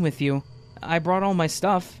moving in with you. I brought all my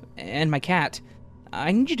stuff, and my cat.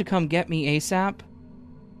 I need you to come get me ASAP."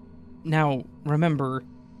 Now, remember,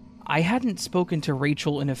 I hadn't spoken to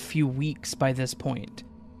Rachel in a few weeks by this point.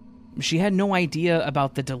 She had no idea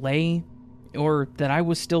about the delay, or that I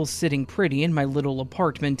was still sitting pretty in my little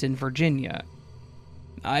apartment in Virginia.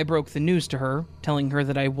 I broke the news to her, telling her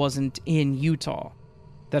that I wasn't in Utah,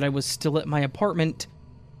 that I was still at my apartment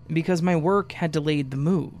because my work had delayed the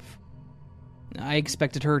move. I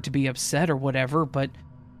expected her to be upset or whatever, but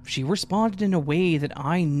she responded in a way that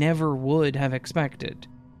I never would have expected.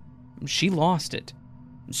 She lost it,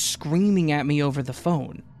 screaming at me over the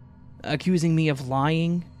phone, accusing me of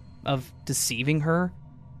lying, of deceiving her,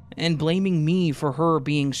 and blaming me for her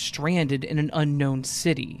being stranded in an unknown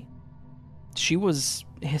city. She was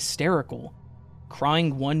hysterical,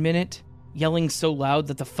 crying one minute, yelling so loud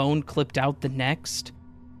that the phone clipped out the next.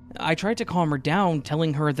 I tried to calm her down,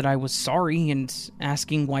 telling her that I was sorry and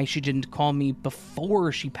asking why she didn't call me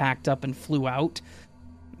before she packed up and flew out,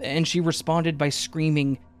 and she responded by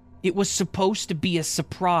screaming, "It was supposed to be a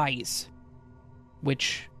surprise."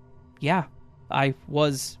 Which, yeah, I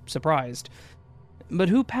was surprised. But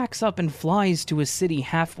who packs up and flies to a city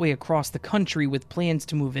halfway across the country with plans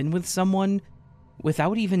to move in with someone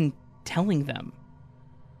without even telling them?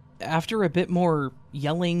 After a bit more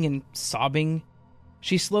yelling and sobbing,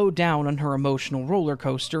 she slowed down on her emotional roller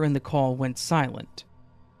coaster and the call went silent.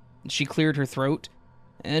 She cleared her throat,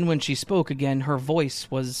 and when she spoke again, her voice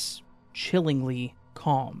was chillingly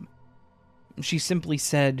calm. She simply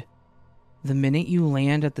said, "The minute you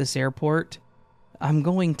land at this airport, I'm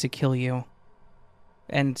going to kill you,"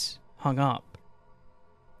 and hung up.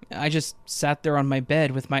 I just sat there on my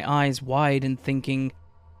bed with my eyes wide and thinking,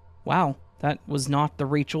 wow, that was not the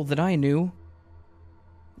Rachel that I knew.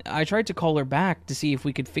 I tried to call her back to see if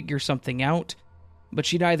we could figure something out, but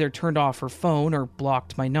she'd either turned off her phone or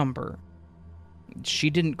blocked my number. She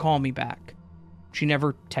didn't call me back. She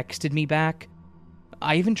never texted me back.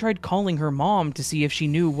 I even tried calling her mom to see if she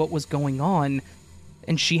knew what was going on,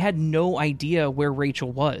 and she had no idea where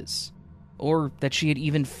Rachel was, or that she had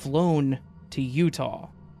even flown to Utah.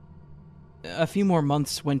 A few more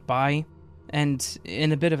months went by, and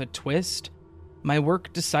in a bit of a twist, my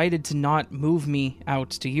work decided to not move me out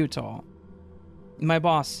to Utah. My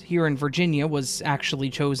boss here in Virginia was actually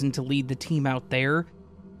chosen to lead the team out there,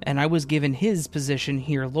 and I was given his position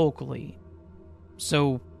here locally.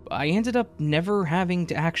 So I ended up never having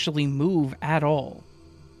to actually move at all.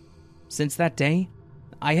 Since that day,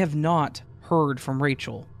 I have not heard from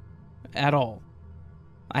Rachel at all.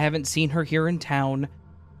 I haven't seen her here in town,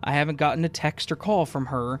 I haven't gotten a text or call from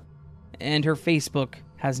her, and her Facebook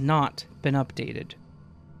has not been updated.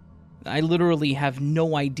 I literally have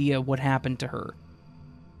no idea what happened to her.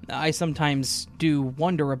 I sometimes do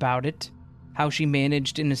wonder about it, how she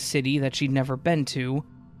managed in a city that she'd never been to,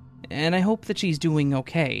 and I hope that she's doing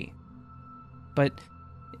okay. But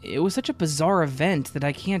it was such a bizarre event that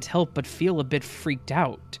I can't help but feel a bit freaked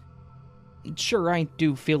out. Sure, I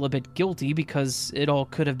do feel a bit guilty because it all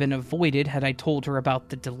could have been avoided had I told her about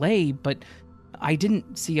the delay, but I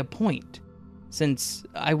didn't see a point, since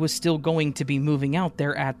I was still going to be moving out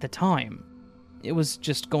there at the time. It was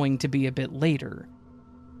just going to be a bit later.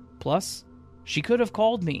 Plus, she could have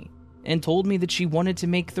called me and told me that she wanted to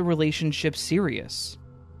make the relationship serious,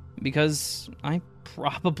 because I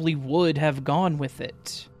probably would have gone with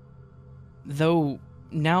it. Though,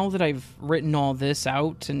 now that I've written all this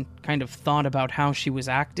out and kind of thought about how she was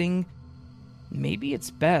acting, maybe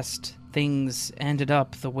it's best things ended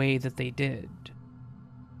up the way that they did.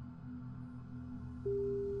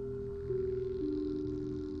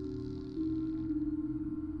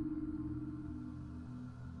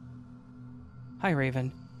 Hi,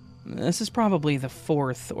 Raven. This is probably the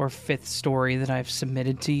 4th or 5th story that I've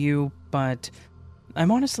submitted to you, but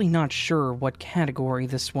I'm honestly not sure what category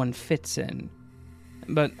this one fits in.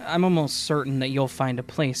 But I'm almost certain that you'll find a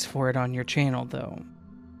place for it on your channel, though.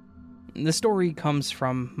 The story comes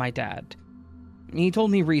from my dad. He told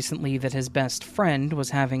me recently that his best friend was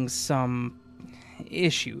having some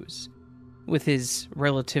issues with his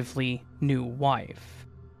relatively new wife.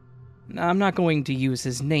 I'm not going to use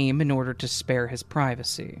his name in order to spare his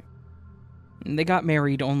privacy. They got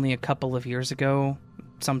married only a couple of years ago,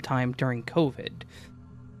 sometime during COVID.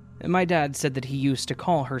 My dad said that he used to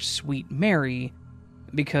call her Sweet Mary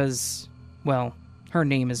because, well, her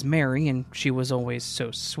name is Mary and she was always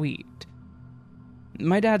so sweet.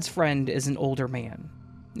 My dad's friend is an older man,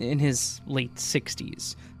 in his late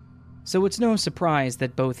 60s, so it's no surprise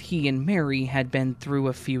that both he and Mary had been through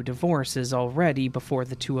a few divorces already before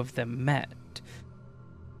the two of them met.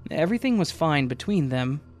 Everything was fine between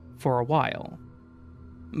them for a while,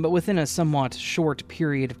 but within a somewhat short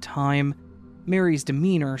period of time, Mary's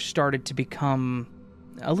demeanor started to become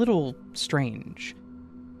a little strange.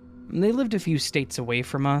 They lived a few states away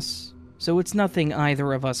from us, so it's nothing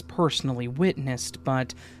either of us personally witnessed,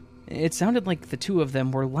 but it sounded like the two of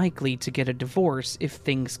them were likely to get a divorce if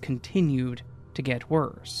things continued to get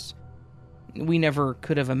worse. We never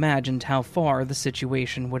could have imagined how far the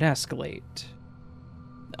situation would escalate.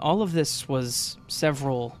 All of this was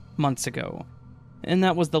several months ago, and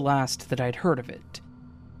that was the last that I'd heard of it.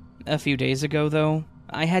 A few days ago, though,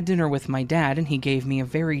 I had dinner with my dad and he gave me a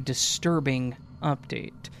very disturbing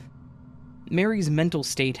update. Mary's mental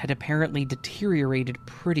state had apparently deteriorated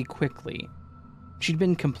pretty quickly. She'd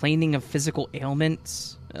been complaining of physical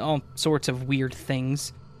ailments, all sorts of weird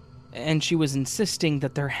things, and she was insisting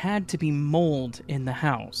that there had to be mold in the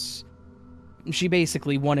house. She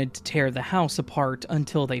basically wanted to tear the house apart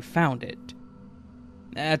until they found it.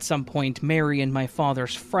 At some point, Mary and my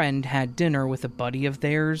father's friend had dinner with a buddy of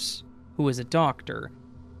theirs, who is a doctor.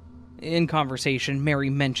 In conversation, Mary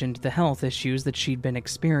mentioned the health issues that she'd been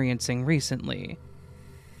experiencing recently.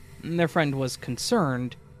 Their friend was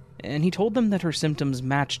concerned, and he told them that her symptoms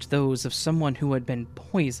matched those of someone who had been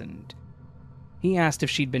poisoned. He asked if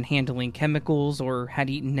she'd been handling chemicals or had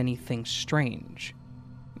eaten anything strange.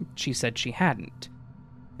 She said she hadn't,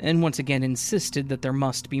 and once again insisted that there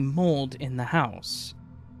must be mold in the house.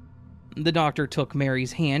 The doctor took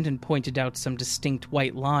Mary's hand and pointed out some distinct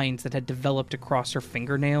white lines that had developed across her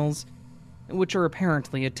fingernails, which are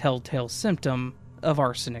apparently a telltale symptom of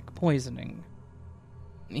arsenic poisoning.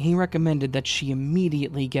 He recommended that she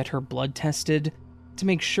immediately get her blood tested to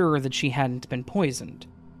make sure that she hadn't been poisoned.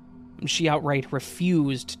 She outright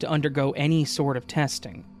refused to undergo any sort of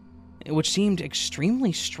testing, which seemed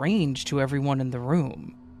extremely strange to everyone in the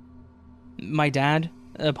room. My dad,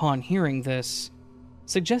 upon hearing this,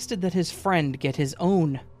 suggested that his friend get his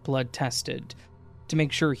own blood tested to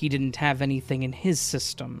make sure he didn't have anything in his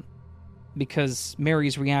system, because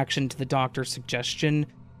Mary's reaction to the doctor's suggestion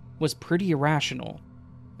was pretty irrational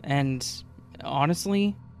and,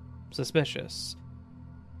 honestly, suspicious.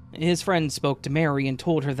 His friend spoke to Mary and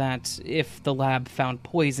told her that if the lab found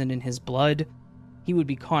poison in his blood, he would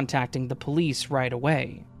be contacting the police right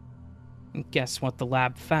away. Guess what the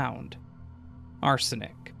lab found?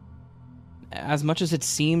 Arsenic. As much as it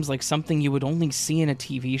seems like something you would only see in a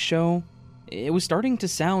TV show, it was starting to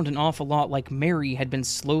sound an awful lot like Mary had been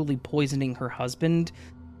slowly poisoning her husband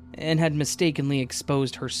and had mistakenly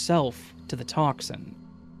exposed herself to the toxin.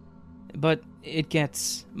 But it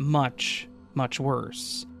gets much, much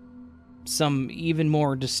worse. Some even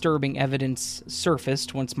more disturbing evidence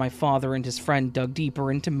surfaced once my father and his friend dug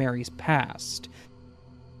deeper into Mary's past.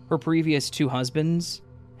 Her previous 2 husbands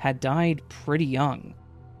had died pretty young,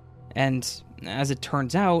 and, as it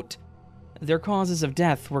turns out, their causes of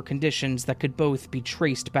death were conditions that could both be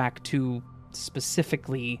traced back to,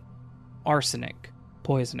 specifically, arsenic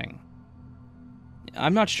poisoning.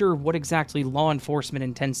 I'm not sure what exactly law enforcement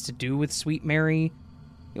intends to do with Sweet Mary,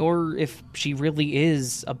 or if she really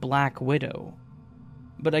is a Black Widow,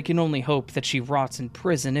 but I can only hope that she rots in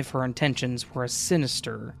prison if her intentions were as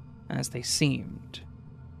sinister as they seemed.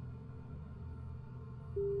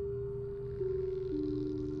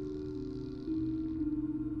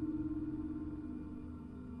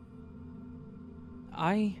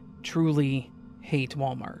 I truly hate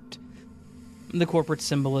Walmart. The corporate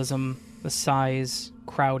symbolism, the size,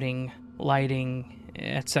 crowding, lighting,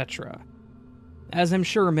 etc. As I'm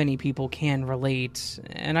sure many people can relate,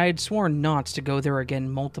 and I had sworn not to go there again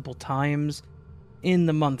multiple times in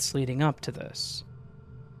the months leading up to this.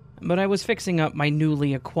 But I was fixing up my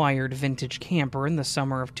newly acquired vintage camper in the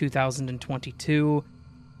summer of 2022,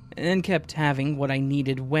 and kept having what I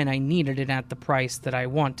needed when I needed it at the price that I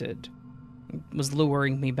wanted. It was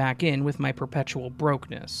luring me back in with my perpetual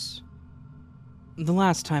brokenness. The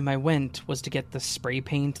last time I went was to get the spray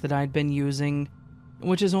paint that I'd been using,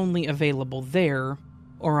 which is only available there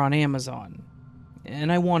or on Amazon,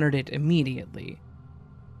 and I wanted it immediately.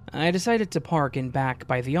 I decided to park in back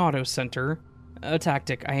by the auto center, a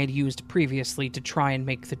tactic I had used previously to try and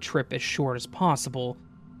make the trip as short as possible,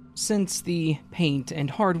 since the paint and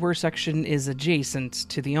hardware section is adjacent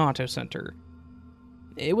to the auto center.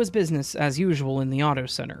 It was business as usual in the auto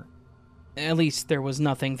center. At least there was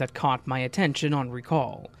nothing that caught my attention on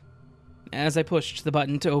recall. As I pushed the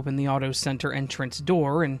button to open the auto center entrance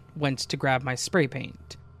door and went to grab my spray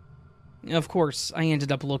paint. Of course, I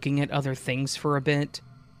ended up looking at other things for a bit.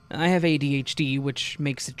 I have ADHD, which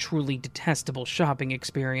makes a truly detestable shopping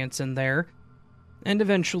experience in there, and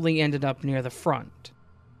eventually ended up near the front.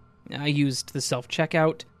 I used the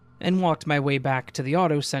self-checkout and walked my way back to the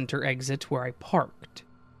auto center exit where I parked.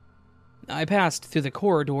 I passed through the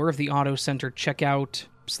corridor of the auto center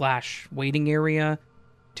checkout/waiting area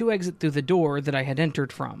to exit through the door that I had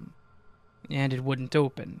entered from, and it wouldn't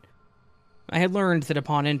open. I had learned that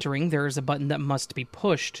upon entering there is a button that must be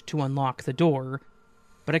pushed to unlock the door,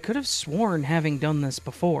 but I could have sworn having done this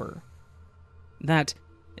before. That,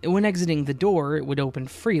 when exiting the door, it would open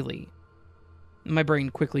freely. My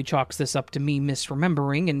brain quickly chalks this up to me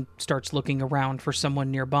misremembering and starts looking around for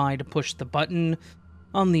someone nearby to push the button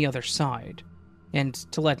on the other side, and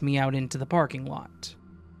to let me out into the parking lot.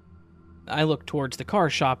 I look towards the car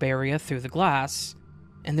shop area through the glass,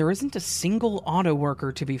 and there isn't a single auto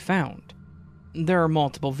worker to be found. There are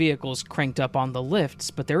multiple vehicles cranked up on the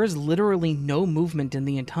lifts, but there is literally no movement in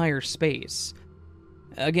the entire space.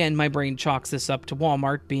 Again, my brain chalks this up to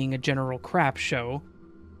Walmart being a general crap show,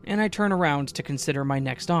 and I turn around to consider my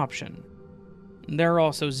next option. There are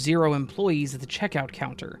also 0 employees at the checkout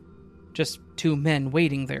counter, just 2 men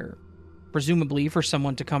waiting there, presumably for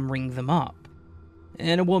someone to come ring them up,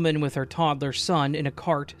 and a woman with her toddler son in a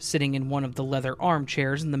cart sitting in one of the leather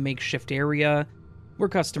armchairs in the makeshift area where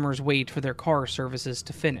customers wait for their car services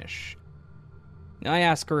to finish. I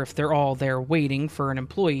ask her if they're all there waiting for an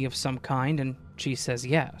employee of some kind, and she says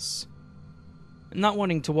yes. Not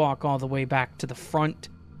wanting to walk all the way back to the front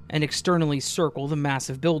and externally circle the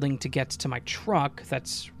massive building to get to my truck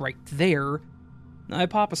that's right there, I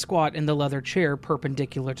pop a squat in the leather chair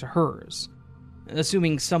perpendicular to hers,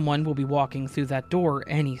 assuming someone will be walking through that door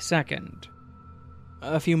any second.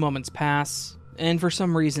 A few moments pass, and for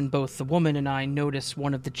some reason both the woman and I notice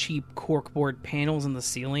one of the cheap corkboard panels in the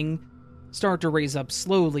ceiling start to raise up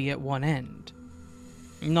slowly at one end.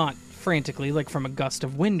 Not frantically like from a gust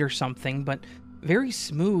of wind or something, but very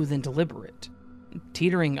smooth and deliberate,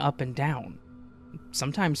 teetering up and down,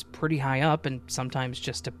 sometimes pretty high up and sometimes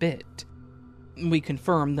just a bit. We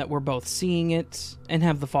confirm that we're both seeing it and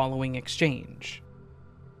have the following exchange.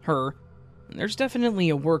 Her, there's definitely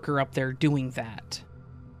a worker up there doing that.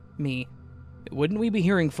 Me, wouldn't we be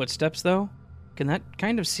hearing footsteps though? Can that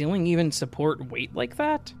kind of ceiling even support weight like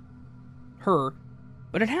that? Her,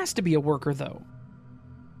 but it has to be a worker though.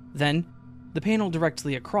 Then, the panel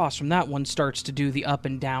directly across from that one starts to do the up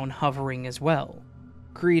and down hovering as well,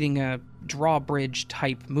 creating a drawbridge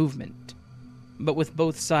type movement, but with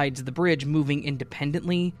both sides of the bridge moving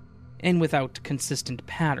independently and without consistent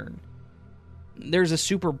pattern. There's a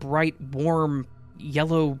super bright, warm,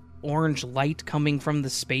 yellow-orange light coming from the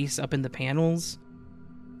space up in the panels.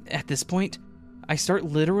 At this point, I start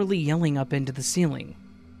literally yelling up into the ceiling,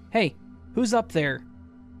 "Hey, who's up there?"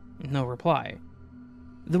 No reply.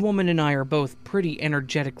 The woman and I are both pretty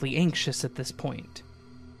energetically anxious at this point.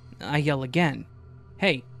 I yell again,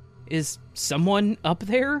 "Hey, is someone up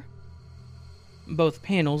there?" Both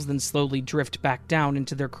panels then slowly drift back down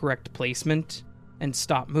into their correct placement and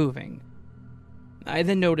stop moving. I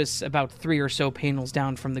then notice about 3 or so panels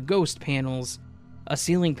down from the ghost panels, a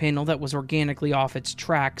ceiling panel that was organically off its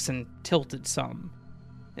tracks and tilted some,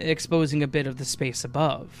 exposing a bit of the space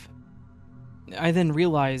above. I then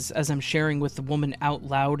realize, as I'm sharing with the woman out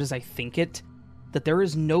loud as I think it, that there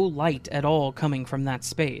is no light at all coming from that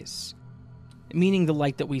space, meaning the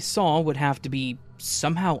light that we saw would have to be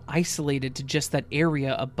somehow isolated to just that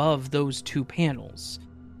area above those 2 panels,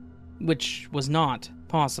 which was not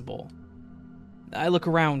possible. I look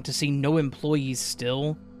around to see no employees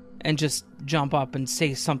still, and just jump up and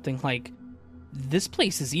say something like, "This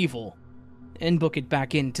place is evil," and book it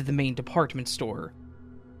back into the main department store.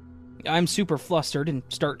 I'm super flustered and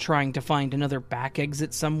start trying to find another back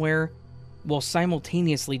exit somewhere, while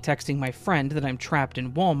simultaneously texting my friend that I'm trapped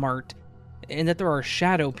in Walmart, and that there are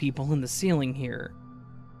shadow people in the ceiling here.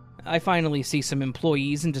 I finally see some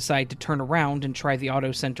employees and decide to turn around and try the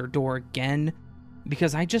auto center door again,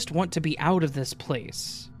 because I just want to be out of this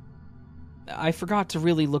place. I forgot to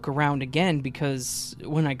really look around again because,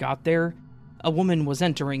 when I got there, a woman was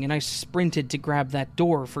entering and I sprinted to grab that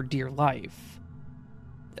door for dear life.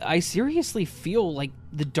 I seriously feel like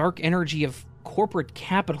the dark energy of corporate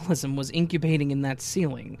capitalism was incubating in that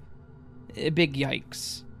ceiling. A big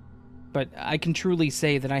yikes. But I can truly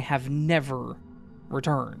say that I have never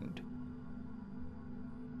returned.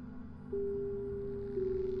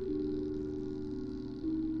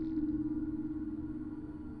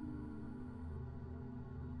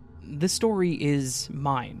 This story is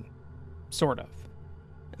mine, sort of,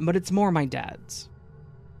 but it's more my dad's.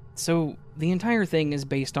 So the entire thing is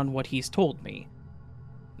based on what he's told me.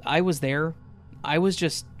 I was there, I was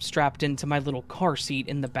just strapped into my little car seat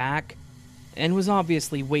in the back, and was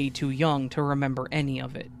obviously way too young to remember any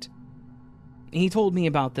of it. He told me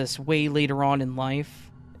about this way later on in life,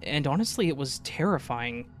 and honestly it was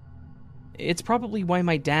terrifying. It's probably why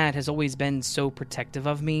my dad has always been so protective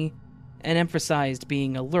of me, and emphasized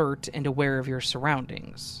being alert and aware of your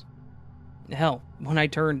surroundings. Hell, when I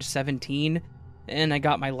turned 17, and I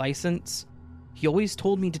got my license, he always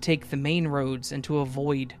told me to take the main roads and to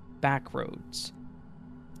avoid back roads.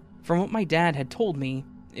 From what my dad had told me,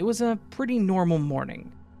 it was a pretty normal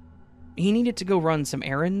morning. He needed to go run some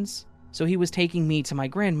errands, so he was taking me to my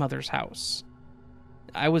grandmother's house.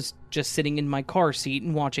 I was just sitting in my car seat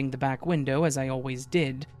and watching the back window as I always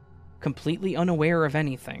did, completely unaware of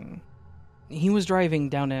anything. He was driving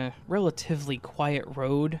down a relatively quiet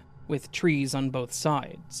road with trees on both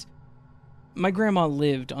sides. My grandma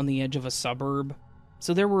lived on the edge of a suburb,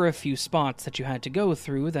 so there were a few spots that you had to go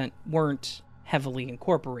through that weren't heavily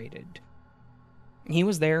incorporated. He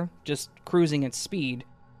was there, just cruising at speed,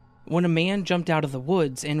 when a man jumped out of the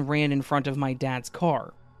woods and ran in front of my dad's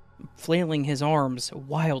car, flailing his arms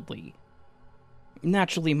wildly.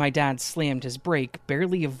 Naturally, my dad slammed his brake,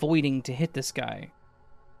 barely avoiding to hit this guy.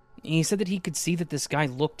 He said that he could see that this guy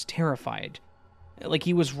looked terrified, like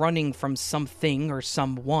he was running from something or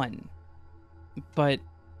someone. But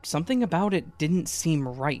something about it didn't seem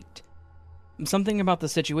right. Something about the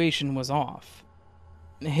situation was off.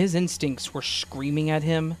 His instincts were screaming at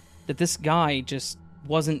him that this guy just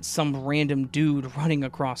wasn't some random dude running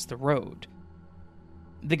across the road.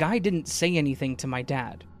 The guy didn't say anything to my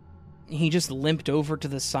dad. He just limped over to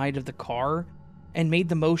the side of the car and made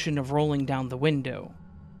the motion of rolling down the window.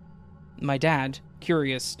 My dad,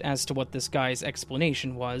 curious as to what this guy's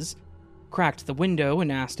explanation was, cracked the window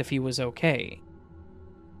and asked if he was okay.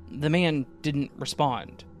 The man didn't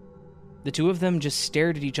respond. The two of them just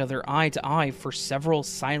stared at each other eye to eye for several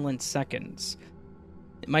silent seconds.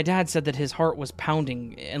 My dad said that his heart was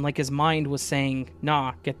pounding and like his mind was saying,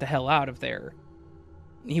 "Nah, get the hell out of there."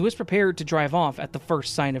 He was prepared to drive off at the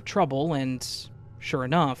first sign of trouble, and sure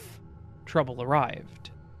enough, trouble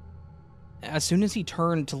arrived. As soon as he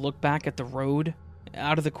turned to look back at the road,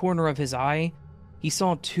 out of the corner of his eye, he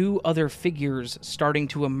saw two other figures starting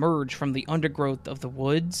to emerge from the undergrowth of the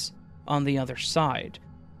woods on the other side.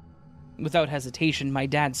 Without hesitation, my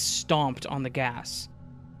dad stomped on the gas.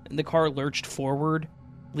 The car lurched forward,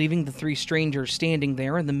 leaving the three strangers standing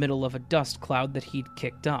there in the middle of a dust cloud that he'd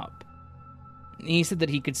kicked up. He said that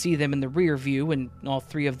he could see them in the rear view, and all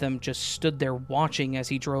three of them just stood there watching as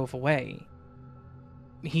he drove away.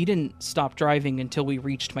 He didn't stop driving until we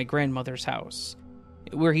reached my grandmother's house,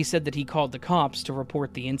 where he said that he called the cops to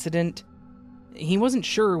report the incident. He wasn't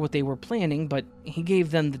sure what they were planning, but he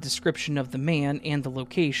gave them the description of the man and the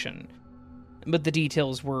location. But the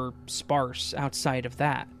details were sparse outside of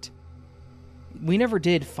that. We never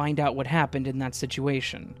did find out what happened in that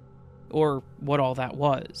situation, or what all that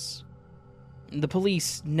was. The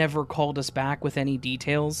police never called us back with any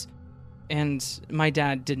details, and my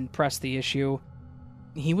dad didn't press the issue.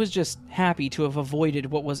 He was just happy to have avoided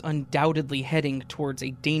what was undoubtedly heading towards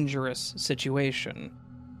a dangerous situation.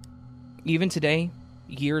 Even today,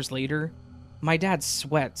 years later, my dad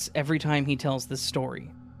sweats every time he tells this story,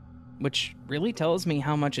 which really tells me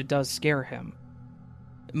how much it does scare him.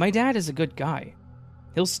 My dad is a good guy.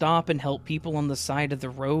 He'll stop and help people on the side of the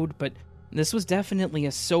road, but this was definitely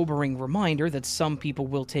a sobering reminder that some people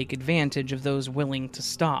will take advantage of those willing to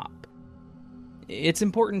stop. It's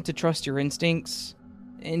important to trust your instincts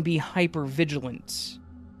and be hyper-vigilant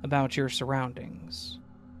about your surroundings.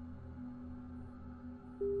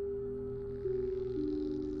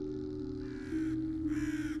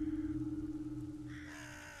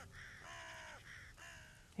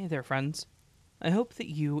 Hey there, friends. I hope that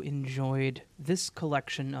you enjoyed this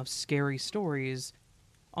collection of scary stories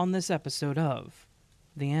on this episode of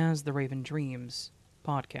the As the Raven Dreams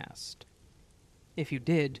podcast. If you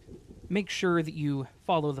did, make sure that you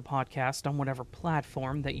follow the podcast on whatever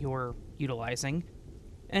platform that you're utilizing.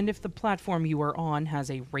 And if the platform you are on has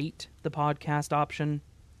a rate the podcast option,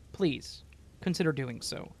 please consider doing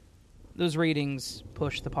so. Those ratings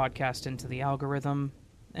push the podcast into the algorithm,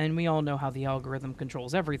 and we all know how the algorithm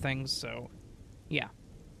controls everything, so yeah.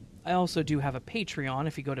 I also do have a Patreon.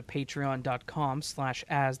 If you go to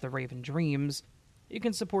patreon.com/astheravendreams, you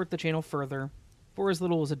can support the channel further. For as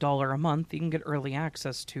little as $1 a month, you can get early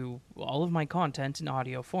access to all of my content in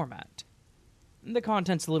audio format. The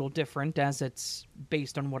content's a little different, as it's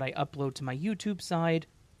based on what I upload to my YouTube side,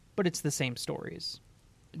 but it's the same stories.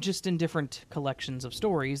 Just in different collections of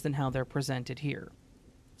stories than how they're presented here.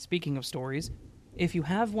 Speaking of stories, if you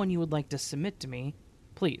have one you would like to submit to me,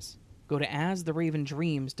 please go to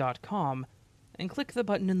astheravendreams.com and click the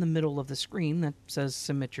button in the middle of the screen that says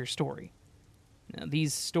Submit Your Story. Now,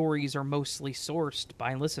 these stories are mostly sourced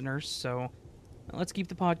by listeners, so let's keep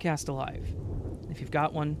the podcast alive. If you've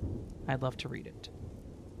got one, I'd love to read it.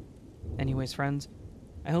 Anyways, friends,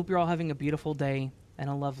 I hope you're all having a beautiful day and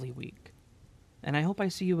a lovely week. And I hope I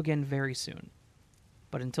see you again very soon.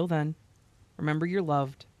 But until then, remember you're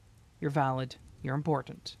loved, you're valid, you're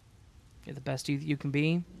important. You're the best you that you can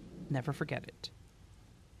be. Never forget it.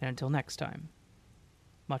 And until next time,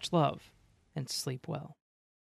 much love and sleep well.